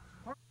enough.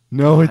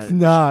 No, it's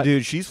not.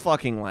 Dude, she's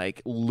fucking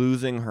like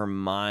losing her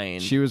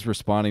mind. She was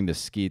responding to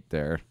Skeet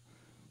there.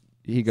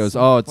 He goes,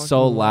 "Oh, it's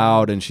so fucking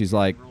loud," and she's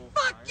like,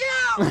 Fuck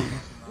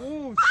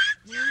you.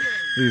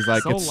 "He's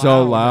like, So it's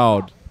so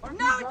loud." No, it's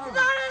not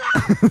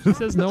enough. She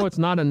says no, it's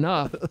not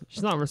enough.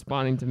 She's not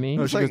responding to me.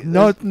 She goes,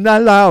 "No, it's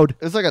not loud."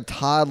 It's like a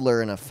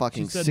toddler in a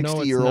fucking She said, "No, it's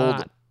 60-year-old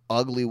not.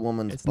 ugly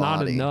woman's It's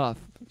body. not enough.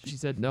 She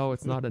said no,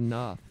 it's not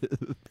enough.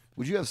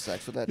 Would you have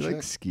sex with that You chick?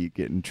 like Skeet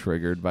getting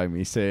triggered by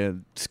me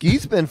saying,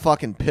 Skeet's been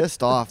fucking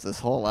pissed off this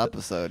whole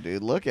episode,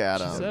 dude. Look at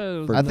She him. said it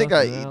was I think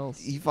nothing else.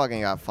 he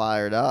fucking got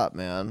fired up,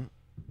 man.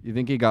 "You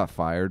think he got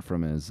fired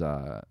from his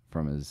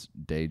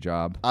day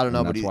job?" I don't know,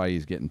 And but that's why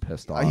he's getting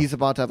pissed off. He's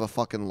about to have a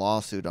fucking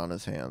lawsuit on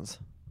his hands.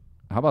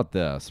 How about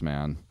this,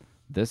 man?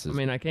 This is. I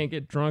mean, I can't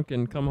get drunk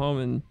and come home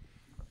and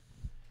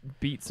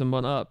beat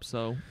someone up.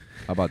 So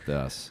How about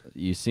this?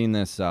 You seen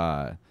this?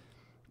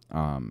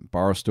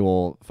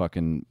 Barstool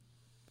fucking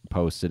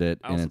posted it,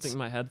 I and also it's think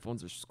my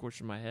headphones are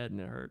squishing my head and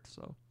it hurts.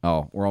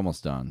 So we're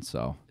almost done.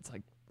 So it's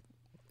like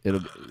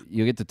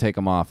you get to take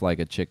them off like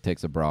a chick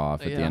takes a bra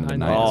off at the Yeah, end of the I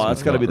night. know. Oh, It's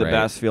that's gonna got to be feel the great.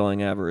 best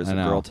feeling ever is I a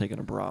know. girl taking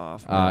a bra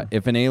off. man.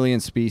 If an alien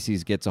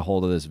species gets a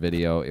hold of this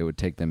video, it would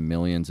take them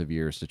millions of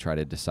years to try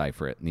to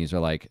decipher it. And these are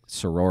like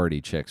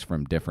sorority chicks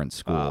from different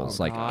schools,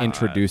 like God.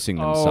 introducing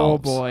oh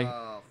themselves. boy,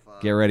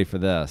 Get ready for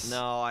this.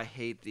 No, I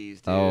hate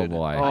these, dude. Oh,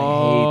 boy. oh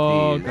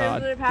I hate these.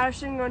 god. Elizabeth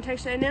Patterson going to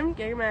Texas A&M.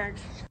 Get your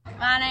mags.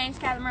 My name's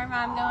Catherine Murphy.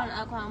 I'm going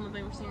to Oklahoma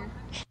Boomer Senior.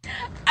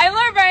 I'm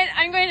Laura Bryant.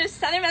 I'm going to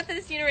Southern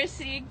Methodist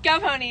University. Go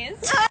Ponies.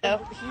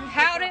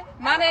 Howdy.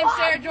 My name's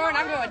Sarah Jordan.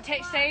 I'm going to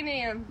Texas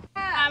A&M.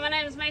 Hi, my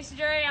name is Macy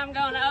Drury. I'm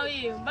going to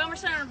OU. Boomer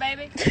Center,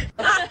 baby.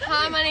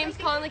 Hi, my name's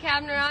Conley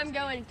Kavner. I'm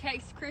going to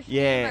Texas Christian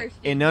Yeah,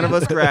 University. and none of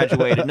us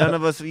graduated. None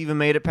of us even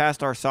made it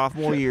past our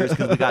sophomore years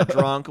because we got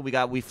drunk,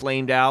 we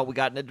flamed out, we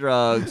got into drugs.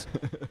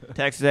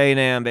 Texas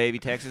A&M, baby,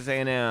 Texas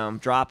A&M,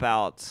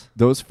 dropouts.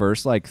 Those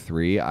first like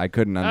three, I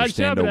couldn't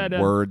understand a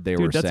word they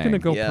Dude, were that's saying. gonna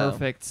go Yeah.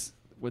 perfect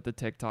with the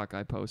TikTok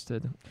I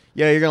posted.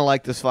 Yeah, you're gonna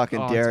like this fucking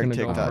Oh, it's Derek gonna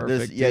go TikTok.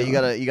 perfect, Yeah,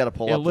 yeah. you gotta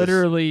pull It up.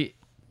 literally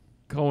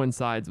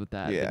coincides with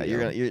that. Yeah,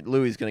 video.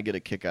 Louis gonna get a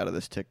kick out of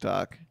this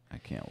TikTok. I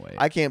can't wait.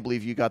 I can't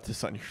believe you got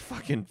this on your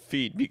fucking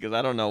feed because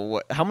I don't know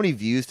how many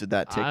views did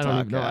that TikTok I don't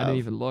even know. I have? didn't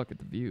even look at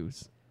the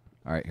views.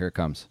 All right, here it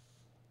comes.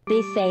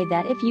 They say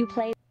that if you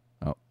play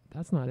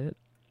That's not it.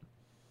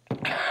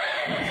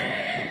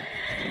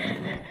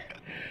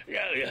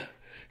 Yeah,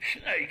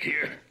 Snake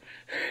here.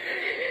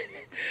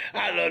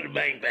 I love to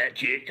bang fat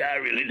chicks, I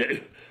really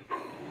do.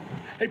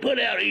 They put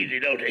out easy,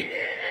 don't they?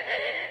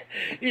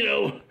 You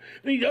know,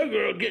 these other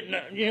girls getting,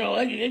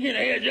 they get a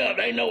heads up.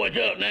 They know what's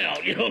up now.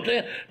 You know what I'm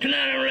saying?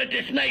 Tonight I'm gonna let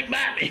this snake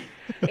bite me.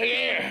 Look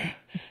here.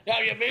 Now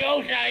you big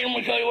old snake. I'm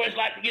gonna show you what it's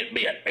like to get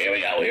bit. Here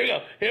we go.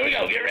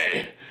 Get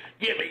ready.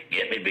 Get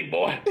me, big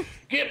boy.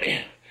 Get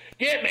me.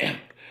 He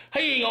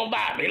ain't gonna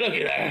bite me. Look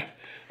at that.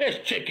 This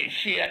chicken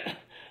shit.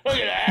 Look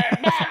at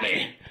that.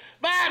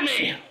 Bite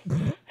me.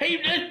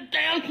 This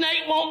damn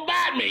snake won't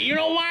bite me. You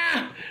know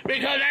why?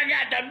 Because I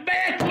got the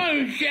best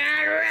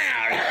moonshine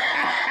around.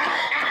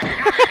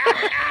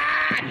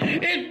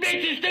 This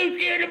bitch is too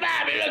scared to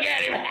bite me. Look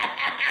at him.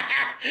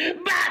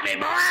 Bite me,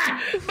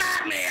 boy.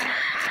 Bite me.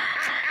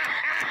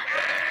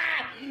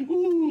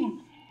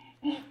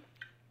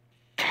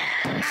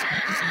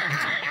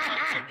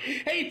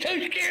 He's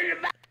too scared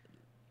to bite.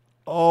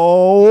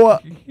 Oh,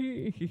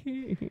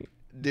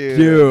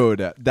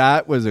 dude,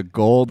 that was a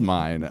gold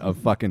mine of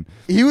fucking.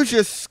 He was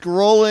just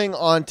scrolling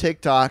on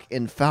TikTok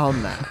and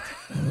found that.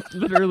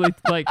 Literally,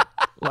 like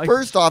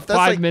first off, that's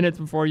 5 minutes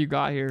before you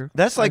got here.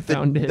 That's like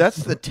that's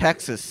the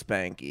Texas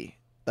Spanky.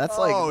 That's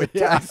like the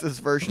Texas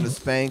version of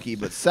Spanky.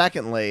 But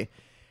secondly,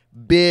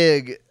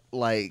 big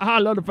like. I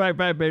love the fat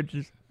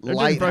bitches.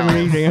 Lighthouse.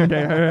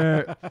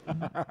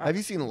 Have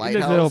you seen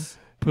Lighthouse?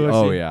 Pussy.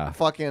 Oh yeah,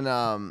 fucking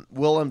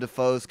Willem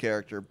Dafoe's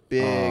character,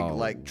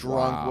 big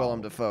drunk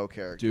Willem Dafoe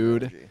character,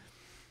 dude. Energy.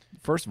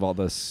 First of all,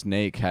 the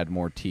snake had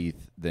more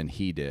teeth than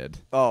he did.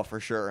 Oh,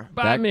 for sure.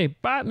 Bite me.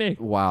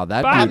 Wow,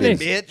 that dude is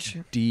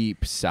bitch.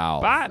 Deep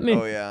south. Bite me.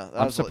 Oh yeah,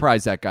 I'm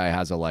surprised that guy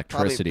has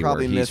electricity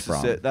probably where he's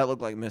from. That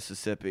looked like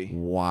Mississippi.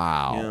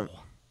 Wow, yeah.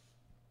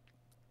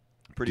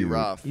 Pretty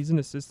rough. He's an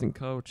assistant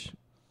coach.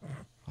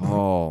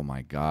 Oh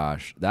my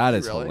gosh, that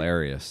is really?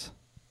 hilarious.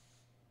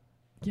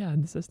 Yeah,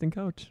 an assistant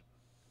coach.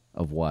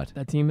 Of what?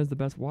 That team is the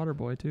best water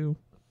boy too.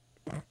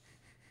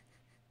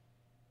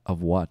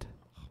 Of what?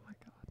 Oh my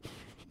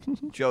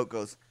god. Joke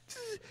goes.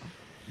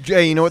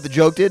 Jay, you know what the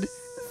joke did?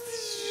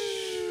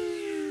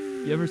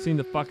 You ever seen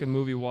the fucking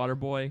movie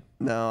Waterboy?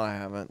 No, I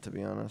haven't, to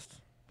be honest.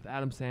 With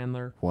Adam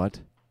Sandler.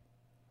 What?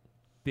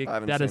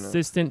 That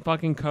assistant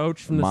fucking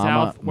coach from the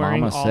South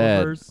wearing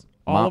Olivers.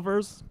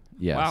 Olivers?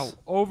 Yes. Wow.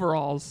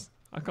 Overalls.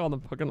 I call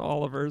them fucking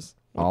Olivers.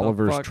 What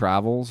Oliver's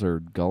Travels or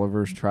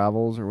Gulliver's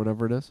Travels or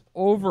whatever it is.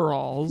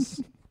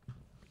 Overalls.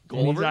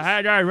 Gulliver's? Oh,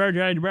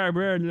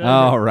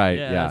 right.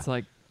 Yeah. It's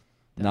like.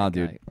 No,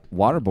 dude.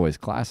 Waterboy's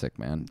classic,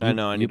 man. I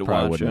know. I need to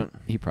watch it.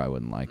 He probably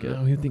wouldn't like it.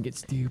 No, he'd think it's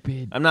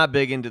stupid. I'm not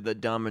big into the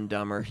Dumb and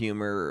Dumber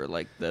humor or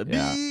like the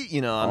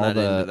I'm not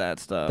into that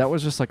stuff. That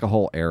was just like a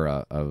whole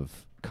era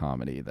of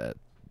comedy that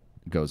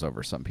goes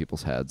over some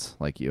people's heads,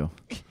 like you.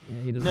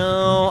 Yeah,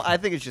 no, I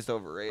think it's just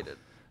overrated.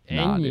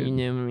 Nah,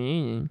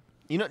 dude.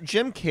 You know,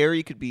 Jim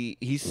Carrey could be.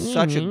 He's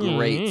such a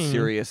great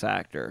serious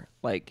actor.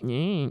 Like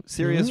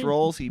serious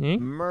roles, he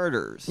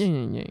murders.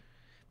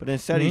 But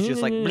instead, he's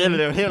just like. You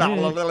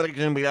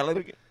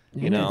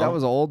know, that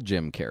was old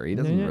Jim Carrey. He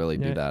doesn't really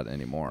do that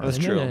anymore. That's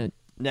true.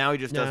 Now he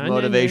just does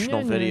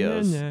motivational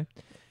videos.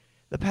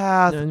 The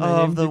path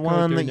of the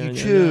one that you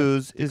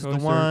choose is the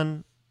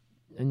one.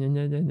 My name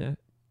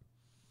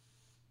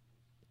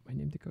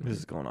Dakota. This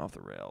is going off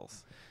the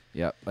rails.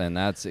 Yep, and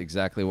that's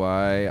exactly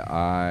why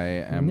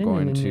I am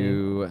going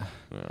to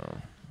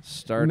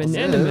start this.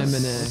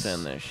 Let's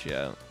end this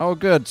shit. Oh,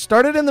 good.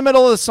 Start it in the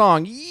middle of the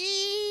song.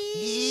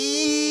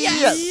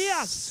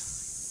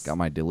 Yes! Got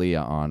my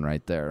Delia on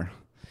right there.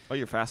 Oh,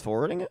 you're fast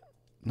forwarding it?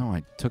 No,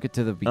 I took it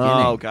to the beginning.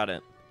 Oh, got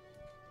it.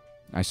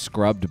 I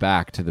scrubbed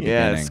back to the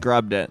beginning. Yeah,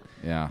 scrubbed it.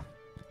 Yeah.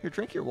 Here,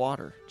 drink your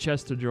water.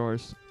 Chest of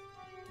drawers.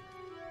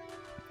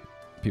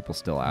 People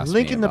still ask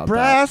Lincoln, me about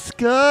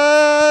Nebraska.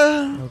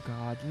 Oh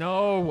God,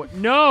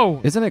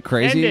 no! Isn't it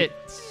crazy?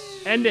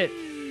 End it.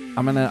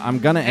 I'm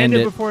gonna end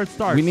it before it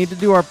starts. We need to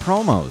do our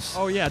promos.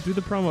 Oh yeah, do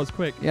the promos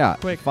quick. Yeah,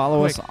 quick.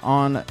 Follow us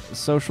on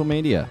social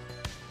media,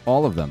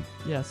 all of them.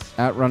 Yes.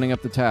 At Running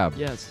Up the Tab.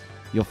 Yes.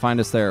 You'll find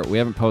us there. We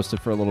haven't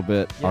posted for a little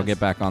bit. Yes. I'll get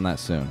back on that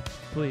soon.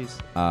 Please.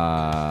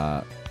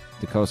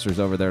 DeCoaster's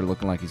over there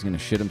looking like he's going to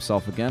shit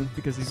himself again.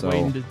 Because he's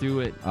waiting to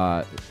do it.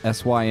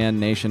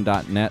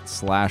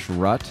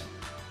 synnation.net/rut.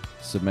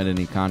 Submit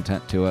any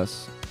content to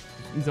us.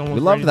 He's almost we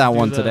loved that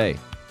one today.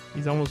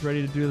 He's almost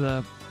ready to do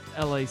the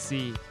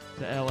LAC.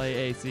 The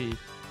LAAC.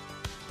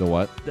 The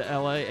what? The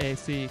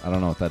LAAC. I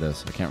don't know what that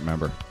is. I can't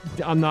remember.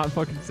 I'm not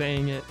fucking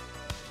saying it.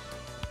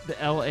 The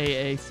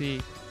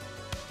LAAC.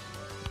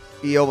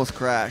 He almost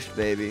crashed,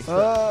 baby.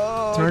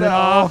 Oh, Turn it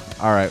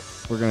off. All right.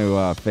 We're going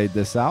to fade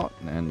this out.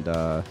 And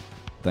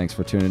thanks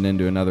for tuning in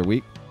to another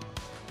week.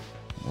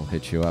 We'll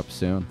hit you up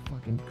soon.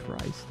 Fucking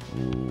Christ.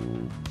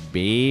 Ooh,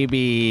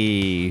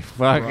 baby.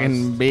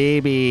 Fucking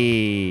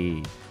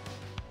baby.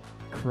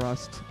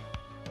 Crust.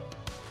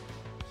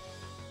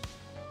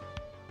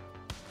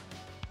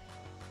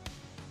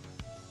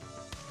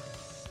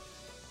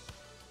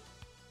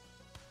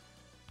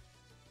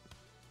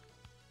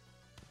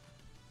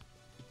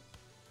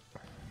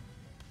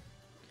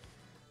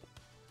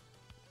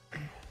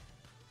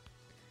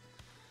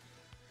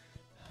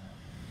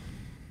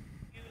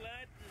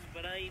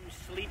 But I'm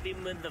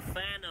sleeping with the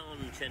fan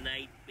on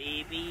tonight,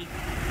 baby.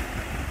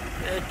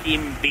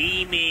 Team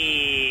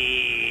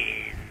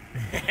beaming.